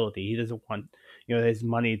volatility. He doesn't want his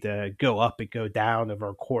money to go up and go down over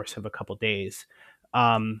a course of a couple days.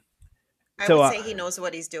 Um, I so would uh, say he knows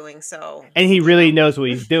what he's doing. So, and he you really know, knows what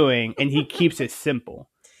he's doing, and he keeps it simple.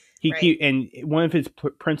 right. And one of his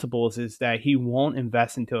principles is that he won't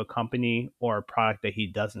invest into a company or a product that he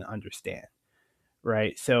doesn't understand,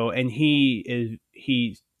 right? So, and he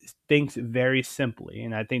thinks very simply,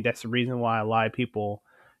 and I think that's the reason why a lot of people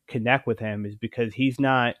connect with him, is because he's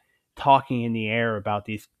not talking in the air about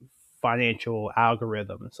these financial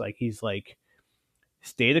algorithms. Like, he's like,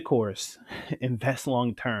 stay the course, invest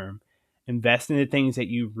long term, invest in the things that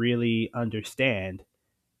you really understand,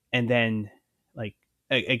 and then, like,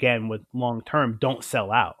 again, with long term, don't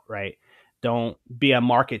sell out, right? Don't be a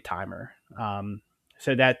market timer.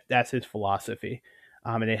 So that's his philosophy,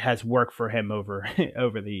 and it has worked for him over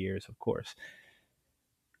over the years, of course.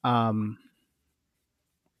 um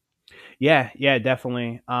yeah,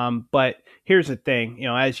 definitely. But here's the thing,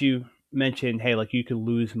 as you mentioned, hey, like, you could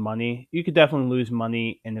lose money, you could definitely lose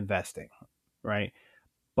money in investing, right?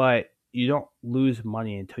 But you don't lose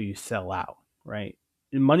money until you sell out, right?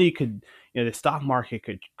 Money could, the stock market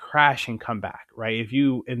could crash and come back, right? If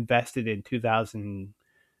you invested in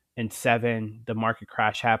 2007, the market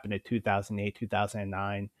crash happened in 2008,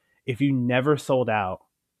 2009. If you never sold out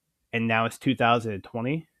and now it's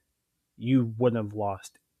 2020, you wouldn't have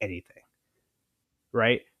lost anything,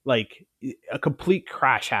 right? Like, a complete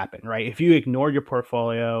crash happened, right? If you ignored your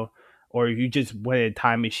portfolio, or you just went in a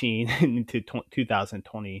time machine into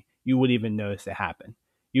 2020, you wouldn't even notice it happen.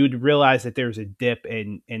 You would realize that there's a dip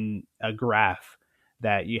in a graph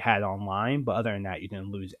that you had online, but other than that, you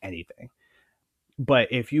didn't lose anything.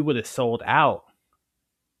 But if you would have sold out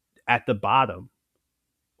at the bottom,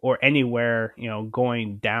 or anywhere,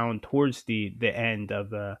 going down towards the end of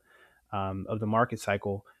the market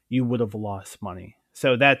cycle, you would have lost money.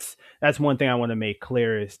 So that's one thing I want to make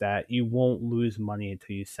clear, is that you won't lose money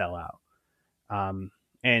until you sell out. Um,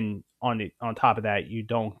 and on top of that, you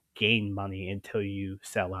don't gain money until you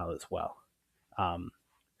sell out as well. Um,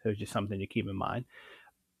 so it's just something to keep in mind.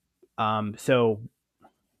 So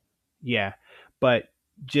yeah, but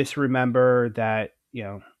just remember that,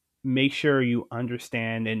 make sure you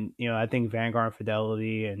understand. And, I think Vanguard and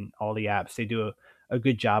Fidelity and all the apps, they do a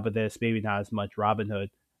good job of this. Maybe not as much Robinhood.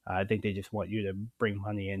 I think they just want you to bring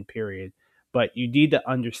money in, period. But you need to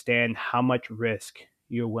understand how much risk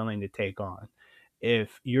you're willing to take on.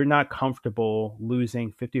 If you're not comfortable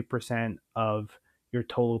losing 50% of your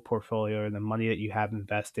total portfolio, or the money that you have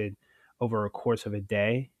invested, over a course of a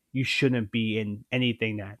day, you shouldn't be in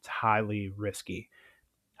anything that's highly risky.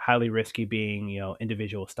 Highly risky being,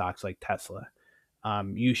 individual stocks like Tesla.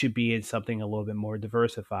 You should be in something a little bit more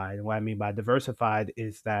diversified. And what I mean by diversified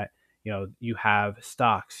is that, you have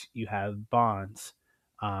stocks, you have bonds,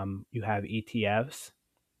 you have ETFs,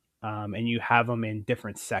 and you have them in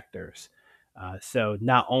different sectors. So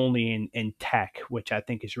not only in tech, which I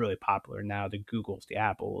think is really popular now, the Googles, the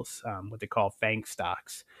Apples, what they call FANG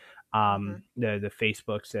stocks, Hmm. the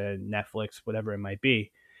Facebooks, Netflix, whatever it might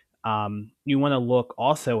be. You want to look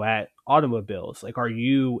also at automobiles. Like, are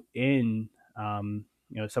you in,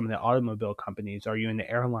 some of the automobile companies? Are you in the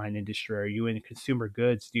airline industry? Are you in consumer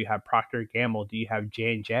goods? Do you have Procter and Gamble? Do you have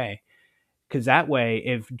J&J? Because that way,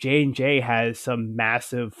 if J&J has some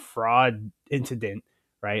massive fraud incident,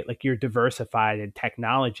 right, like, you're diversified in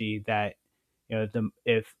technology, that,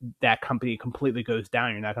 if that company completely goes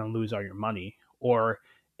down, you're not going to lose all your money. Or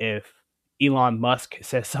if Elon Musk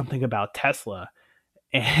says something about Tesla,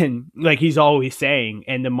 and, like, he's always saying,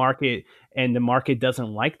 and the market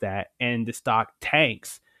doesn't like that, and the stock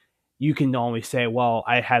tanks, you can always say, well,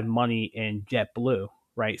 I have money in JetBlue,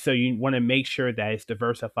 right? So you want to make sure that it's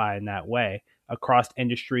diversified in that way, across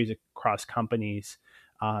industries, across companies,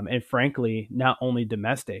 and frankly, not only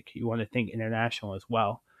domestic. You want to think international as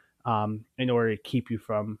well, in order to keep you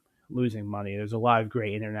from losing money. There's a lot of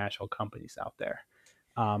great international companies out there.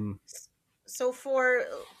 Um, So, for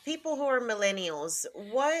people who are millennials,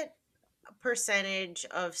 what percentage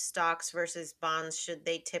of stocks versus bonds should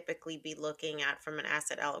they typically be looking at from an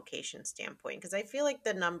asset allocation standpoint? Because I feel like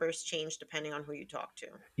the numbers change depending on who you talk to.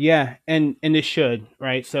 yeah, and it should,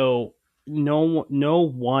 right? So no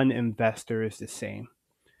one investor is the same.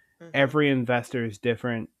 Hmm. Every investor is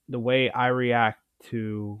different. The way I react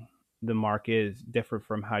to the market is different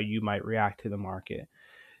from how you might react to the market.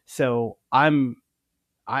 So I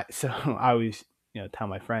always, tell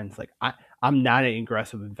my friends, like, I'm not an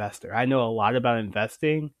aggressive investor. I know a lot about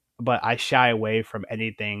investing, but I shy away from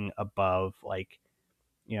anything above like,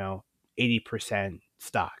 80%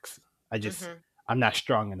 stocks. I just, Mm-hmm. I'm not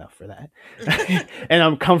strong enough for that. And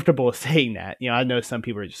I'm comfortable saying that. I know some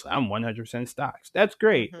people are just like, I'm 100% stocks. That's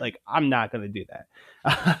great. Mm-hmm. Like, I'm not going to do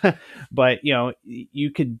that. But,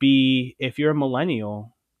 you could be, if you're a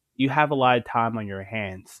millennial, you have a lot of time on your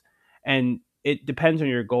hands. And it depends on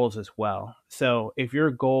your goals as well. So if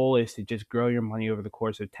your goal is to just grow your money over the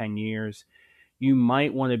course of 10 years, you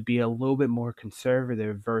might want to be a little bit more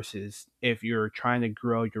conservative versus if you're trying to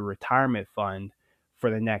grow your retirement fund for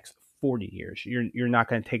the next 40 years. You're not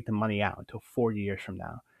going to take the money out until 40 years from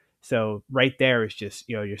now. So right there is just,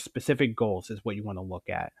 your specific goals is what you want to look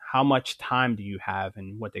at. How much time do you have,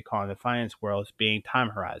 and what they call in the finance world is being time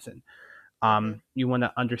horizon. Mm-hmm. You want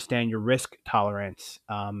to understand your risk tolerance.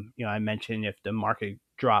 I mentioned if the market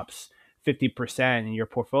drops 50% and your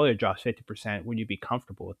portfolio drops 50%, would you be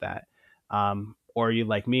comfortable with that? Or are you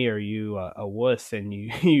like me? Are you a wuss and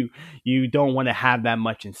you you don't want to have that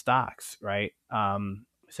much in stocks, right?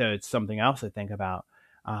 So it's something else to think about.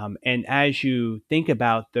 And as you think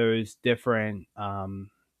about those different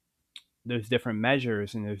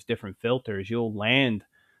measures and those different filters, you'll land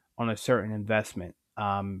on a certain investment,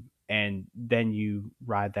 and then you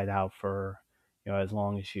ride that out for as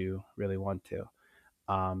long as you really want to.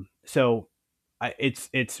 So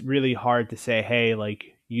it's really hard to say, hey, like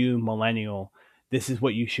you millennial, this is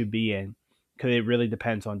what you should be in, because it really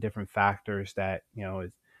depends on different factors that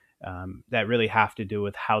that really have to do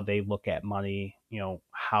with how they look at money,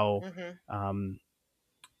 how Mm-hmm. um,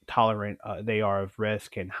 tolerant they are of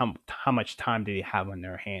risk, and how much time do they have on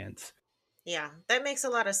their hands. Yeah, that makes a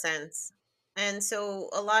lot of sense. And so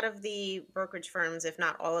a lot of the brokerage firms, if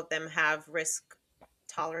not all of them, have risk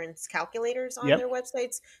tolerance calculators on Yep. their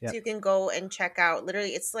websites. So Yep. you can go and check out, literally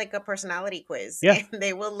it's like a personality quiz Yeah. and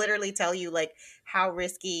they will literally tell you like how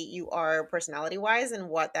risky you are personality wise and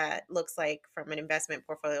what that looks like from an investment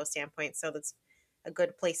portfolio standpoint. So that's a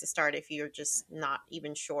good place to start if you're just not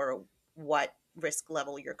even sure what risk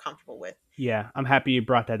level you're comfortable with. Yeah, I'm happy you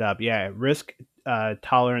brought that up. Yeah, risk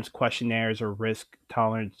tolerance questionnaires or risk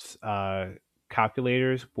tolerance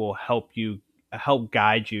calculators will help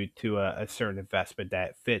guide you to a certain investment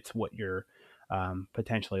that fits what you're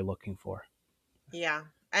potentially looking for. Yeah.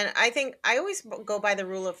 And I think I always go by the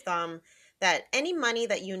rule of thumb that any money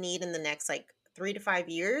that you need in the next like 3 to 5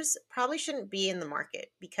 years probably shouldn't be in the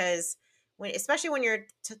market because especially when you're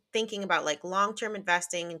thinking about like long term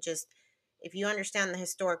investing and just if you understand the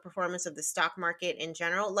historic performance of the stock market in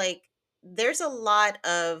general, like there's a lot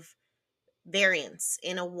of variance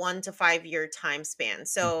in a 1 to 5 year time span. Mhm.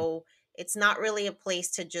 So it's not really a place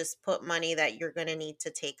to just put money that you're going to need to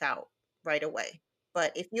take out right away.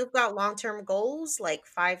 But if you've got long term goals like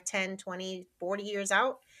 5, 10, 20, 40 years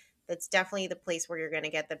out, that's definitely the place where you're going to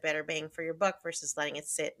get the better bang for your buck versus letting it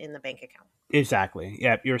sit in the bank account. Exactly.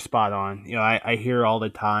 Yeah, you're spot on. I hear all the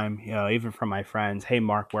time, even from my friends, hey,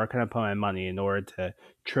 Mark, where can I put my money in order to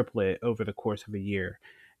triple it over the course of a year?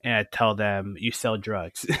 And I tell them, you sell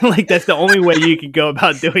drugs. Like, that's the only way you can go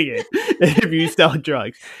about doing it if you sell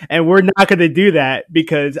drugs. And we're not going to do that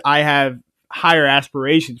because I have higher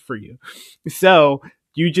aspirations for you. So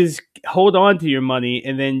you just hold on to your money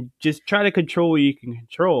and then just try to control what you can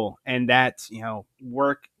control, and that's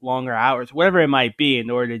work longer hours, whatever it might be, in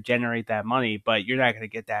order to generate that money. But you're not going to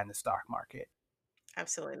get that in the stock market.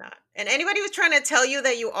 Absolutely not. And anybody who's trying to tell you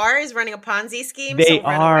that you are is running a Ponzi scheme, They so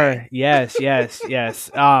run away. are, yes, yes,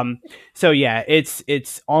 yes. So yeah,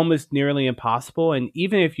 it's almost nearly impossible, and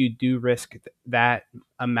even if you do risk that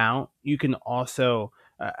amount, you can also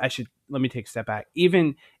I should let me take a step back.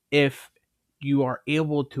 Even if you are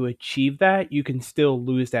able to achieve that, you can still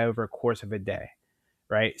lose that over a course of a day,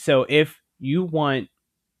 right? So if you want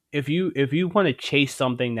to chase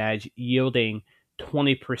something that is yielding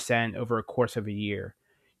 20% over a course of a year,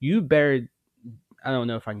 you better, I don't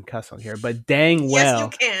know if I can cuss on here, but dang Yes, you well,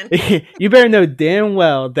 can. you better know damn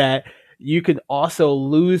well that you could also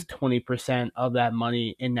lose 20% of that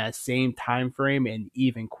money in that same time frame and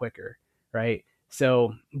even quicker, right?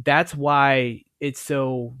 So that's why it's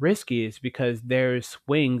so risky, is because there's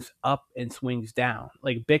swings up and swings down.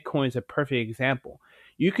 Like Bitcoin is a perfect example.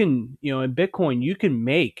 You can, in Bitcoin, you can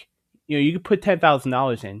make, you can put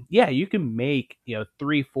 $10,000 in. Yeah, you can make,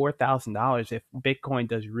 $3,000, $4,000 if Bitcoin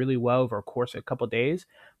does really well over a course of a couple of days.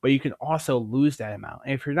 But you can also lose that amount.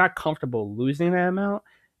 And if you're not comfortable losing that amount,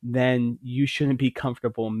 then you shouldn't be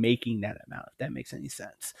comfortable making that amount, if that makes any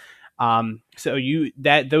sense. So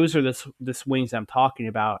those are the swings I'm talking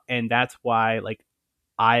about, and that's why like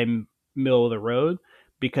I'm middle of the road,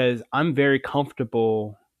 because I'm very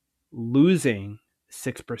comfortable losing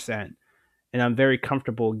 6% and I'm very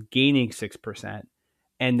comfortable gaining 6%.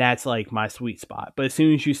 And that's like my sweet spot. But as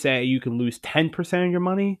soon as you say you can lose 10% of your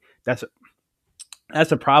money, that's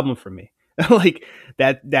a problem for me. Like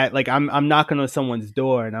that like I'm knocking on someone's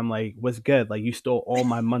door and I'm like, what's good? Like, you stole all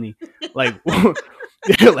my money. Like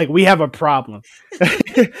like we have a problem.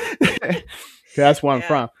 That's where I'm Yeah.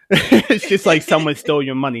 from. It's just like someone stole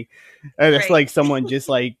your money. And it's Right. like someone just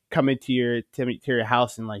like coming to your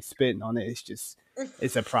house and like spitting on it.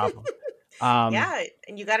 It's a problem. Yeah,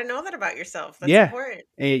 and you got to know that about yourself. That's Yeah. important.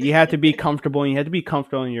 And you have to be comfortable, and you have to be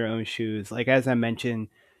comfortable in your own shoes. Like, as I mentioned,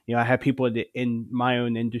 I have people in my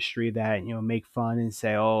own industry that, make fun and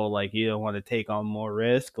say, oh, like, you don't want to take on more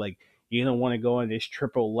risk. Like, you don't want to go in this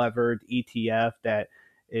triple levered ETF that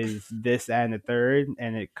is this, that, and the third,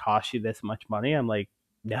 and it costs you this much money. I'm like,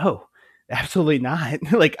 no, absolutely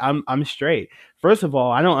not. Like, I'm straight. First of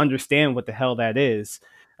all, I don't understand what the hell that is.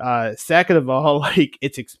 Second of all, like,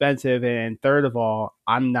 it's expensive, and third of all,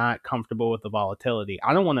 I'm not comfortable with the volatility.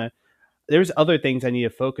 I don't want to. There's other things I need to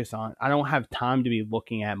focus on. I don't have time to be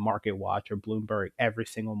looking at Market Watch or Bloomberg every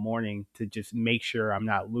single morning to just make sure I'm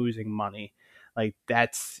not losing money. Like,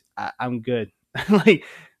 I'm good. Like,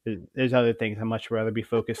 there's other things I much rather be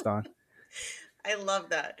focused on. I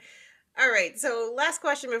love that. All right. So, last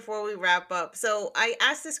question before we wrap up. So, I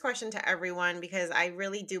ask this question to everyone because I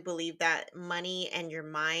really do believe that money and your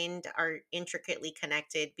mind are intricately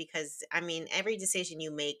connected because, I mean, every decision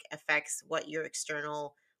you make affects what your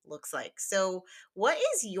external looks like. So, what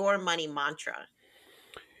is your money mantra?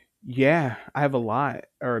 Yeah, I have a lot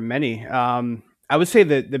or many. I would say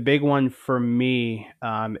that the big one for me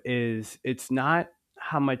is it's not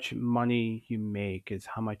how much money you make, is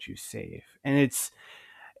how much you save, and it's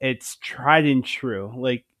tried and true.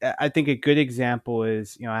 Like, I think a good example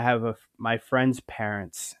is, I have my friend's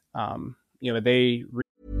parents. They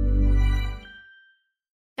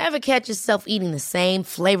Ever catch yourself eating the same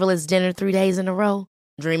flavorless dinner 3 days in a row?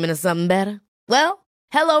 Dreaming of something better? Well,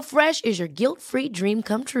 HelloFresh is your guilt-free dream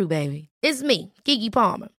come true, baby. It's me, Keke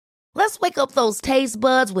Palmer. Let's wake up those taste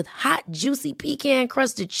buds with hot, juicy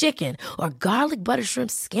pecan-crusted chicken or garlic butter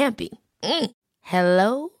shrimp scampi.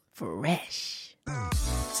 Hello Fresh.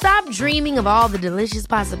 Stop dreaming of all the delicious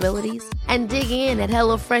possibilities and dig in at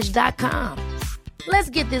HelloFresh.com. Let's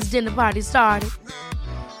get this dinner party started.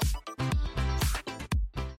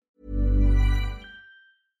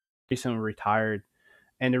 recently retired,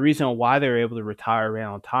 and the reason why they were able to retire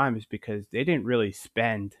around on time is because they didn't really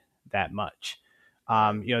spend that much.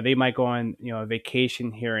 They might go on, a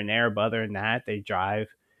vacation here and there, but other than that, they drive,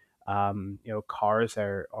 cars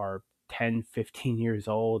are 10, 15 years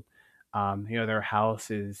old. Their house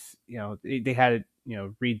is, they had it,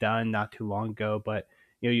 redone not too long ago, but,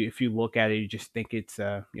 if you look at it, you just think it's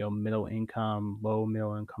a, low middle income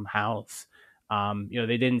house.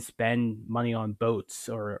 They didn't spend money on boats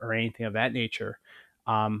or anything of that nature.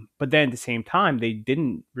 But then at the same time, they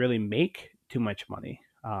didn't really make too much money.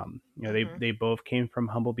 Hmm. They both came from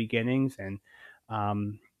humble beginnings, and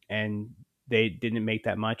they didn't make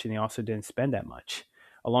that much, and they also didn't spend that much.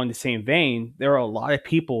 Along the same vein, there are a lot of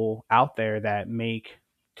people out there that make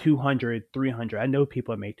 200, 300. I know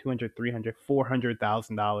people that make 200, 300,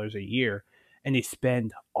 $400,000 a year, and they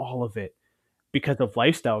spend all of it because of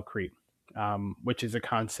lifestyle creep, which is a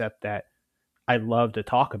concept that I love to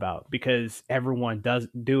talk about because everyone does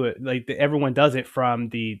do it. Like, everyone does it, from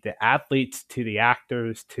the athletes to the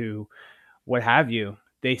actors to what have you.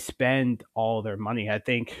 They spend all their money. I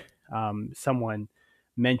think someone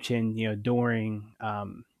mentioned, during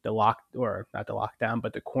the lock, or not the lockdown,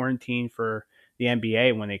 but the quarantine for the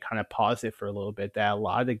NBA, when they kind of paused it for a little bit, that a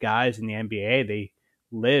lot of the guys in the NBA, they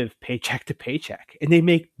live paycheck to paycheck and they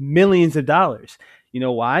make millions of dollars. You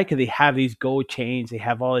know why? Because they have these gold chains, they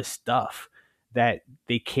have all this stuff that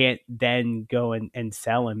they can't then go and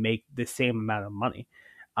sell and make the same amount of money.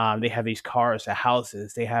 They have these cars, the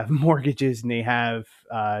houses, they have mortgages, and they have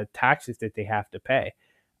taxes that they have to pay.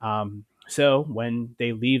 So when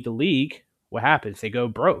they leave the league, what happens? They go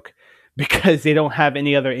broke because they don't have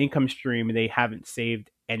any other income stream and they haven't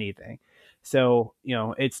saved anything. So,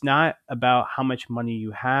 it's not about how much money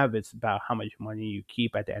you have, it's about how much money you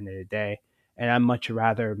keep at the end of the day. And I'd much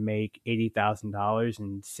rather make $80,000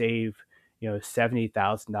 and save,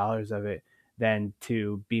 $70,000 of it than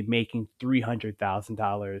to be making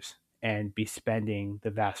 $300,000 and be spending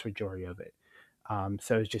the vast majority of it.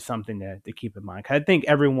 So it's just something to keep in mind. 'Cause I think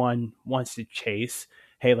everyone wants to chase,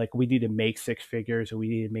 hey, like, we need to make six figures or we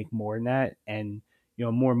need to make more than that. And,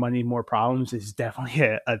 more money, more problems is definitely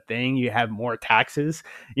a thing. You have more taxes,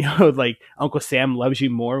 like Uncle Sam loves you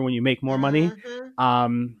more when you make more money.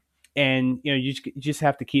 Hmm. And, you just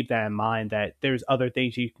have to keep that in mind, that there's other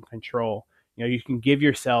things you can control. You can give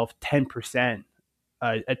yourself 10%,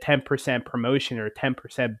 a 10% promotion or a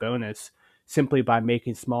 10% bonus simply by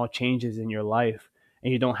making small changes in your life.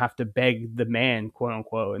 And you don't have to beg the man, quote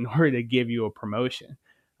unquote, in order to give you a promotion.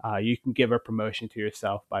 You can give a promotion to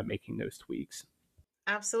yourself by making those tweaks.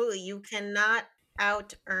 Absolutely. You cannot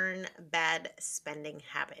out earn bad spending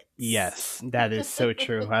habits. Yes, that is so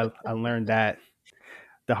true. I learned that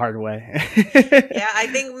the hard way. Yeah, I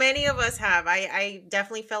think many of us have. I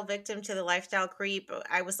definitely fell victim to the lifestyle creep.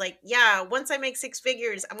 I was like, yeah, once I make six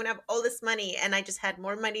figures, I'm going to have all this money. And I just had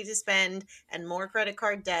more money to spend and more credit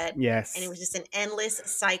card debt. Yes. And it was just an endless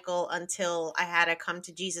cycle until I had a come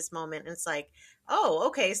to Jesus moment. And it's like, oh,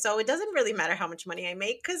 okay, so it doesn't really matter how much money I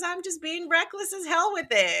make because I'm just being reckless as hell with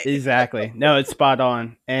it. Exactly. No, it's spot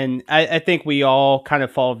on. And I think we all kind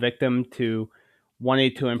of fall victim to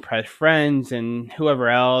wanting to impress friends and whoever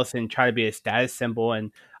else and try to be a status symbol.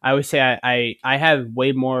 And I would say I have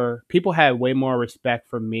way more, people have way more respect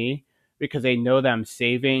for me because they know that I'm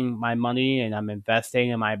saving my money and I'm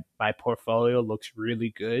investing and my portfolio looks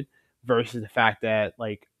really good versus the fact that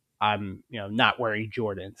like I'm, not wearing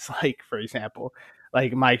Jordans, like for example.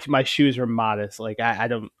 Like my shoes are modest. Like I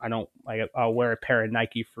don't like, I'll wear a pair of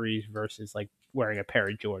Nike Frees versus like wearing a pair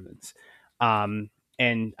of Jordans.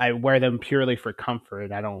 And I wear them purely for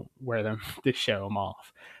comfort. I don't wear them to show them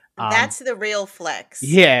off. That's the real flex.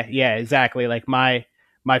 Yeah, exactly. Like my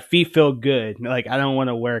feet feel good. Like I don't want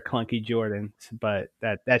to wear clunky Jordans, but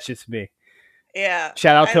that's just me. Yeah.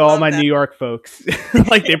 Shout out to all my New York folks.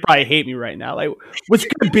 Like they probably hate me right now. Like, what's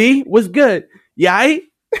good, B? What's good? Yeah, I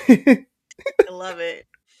love it.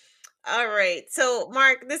 All right. So,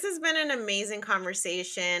 Mark, this has been an amazing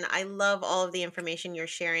conversation. I love all of the information you're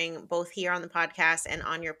sharing, both here on the podcast and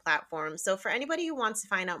on your platform. So, for anybody who wants to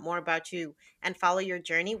find out more about you and follow your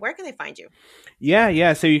journey, where can they find you?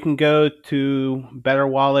 Yeah. So, you can go to Better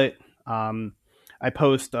Wallet. I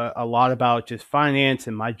post a lot about just finance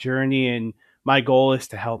and my journey. And my goal is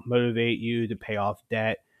to help motivate you to pay off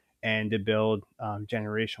debt and to build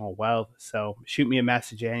generational wealth. So, shoot me a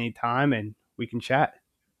message at any time and we can chat.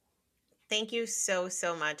 Thank you so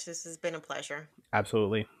much. This has been a pleasure.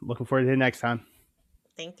 Absolutely. Looking forward to the next time.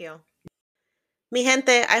 Thank you. Mi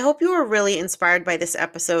gente, I hope you were really inspired by this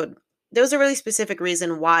episode. There was a really specific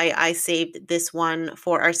reason why I saved this one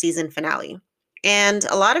for our season finale. And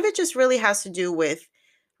a lot of it just really has to do with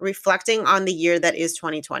reflecting on the year that is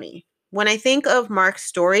 2020. When I think of Mark's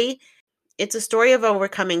story, it's a story of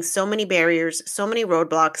overcoming so many barriers, so many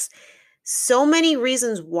roadblocks, so many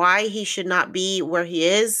reasons why he should not be where he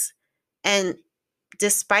is. And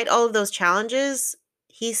despite all of those challenges,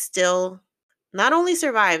 he still not only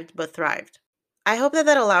survived, but thrived. I hope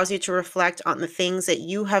that allows you to reflect on the things that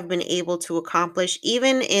you have been able to accomplish,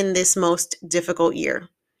 even in this most difficult year.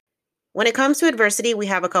 When it comes to adversity, we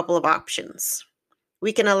have a couple of options.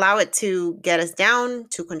 We can allow it to get us down,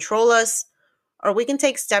 to control us, or we can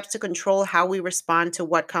take steps to control how we respond to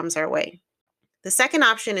what comes our way. The second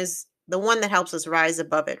option is the one that helps us rise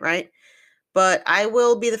above it, right? But I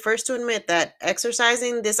will be the first to admit that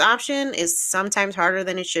exercising this option is sometimes harder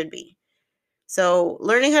than it should be. So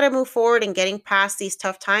learning how to move forward and getting past these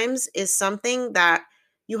tough times is something that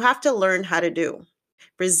you have to learn how to do.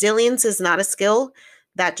 Resilience is not a skill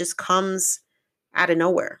that just comes out of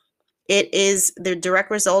nowhere. It is the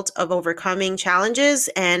direct result of overcoming challenges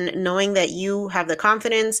and knowing that you have the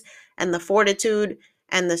confidence and the fortitude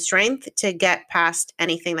and the strength to get past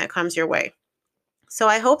anything that comes your way. So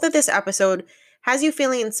I hope that this episode has you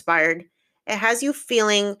feeling inspired. It has you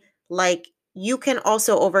feeling like you can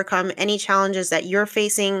also overcome any challenges that you're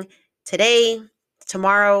facing today,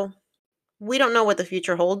 tomorrow. We don't know what the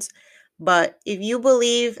future holds, but if you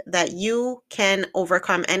believe that you can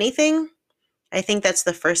overcome anything, I think that's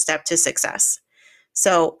the first step to success.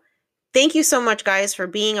 So thank you so much, guys, for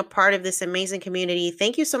being a part of this amazing community.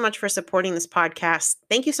 Thank you so much for supporting this podcast.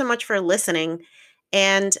 Thank you so much for listening.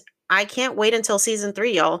 And I can't wait until season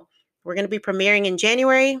 3, y'all. We're going to be premiering in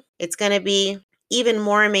January. It's going to be even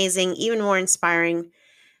more amazing, even more inspiring,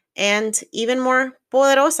 and even more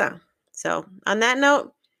poderosa. So on that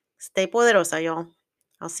note, stay poderosa, y'all.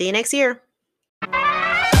 I'll see you next year.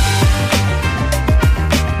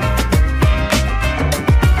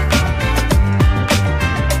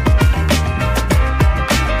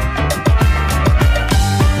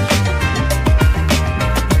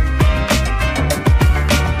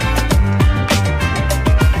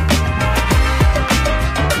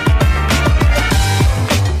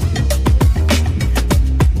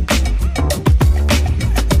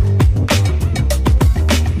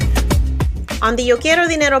 On the Yo Quiero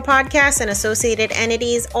Dinero podcast and associated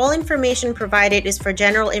entities, all information provided is for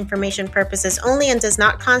general information purposes only and does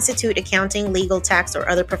not constitute accounting, legal, tax, or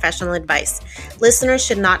other professional advice. Listeners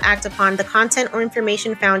should not act upon the content or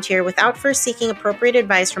information found here without first seeking appropriate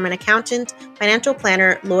advice from an accountant, financial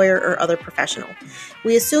planner, lawyer, or other professional.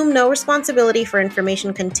 We assume no responsibility for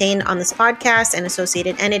information contained on this podcast and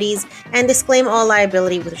associated entities and disclaim all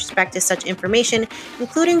liability with respect to such information,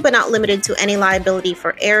 including but not limited to any liability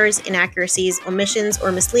for errors, inaccuracies, omissions,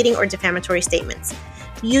 or misleading or defamatory statements.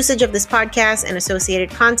 Usage of this podcast and associated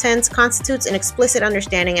contents constitutes an explicit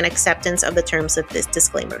understanding and acceptance of the terms of this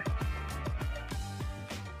disclaimer.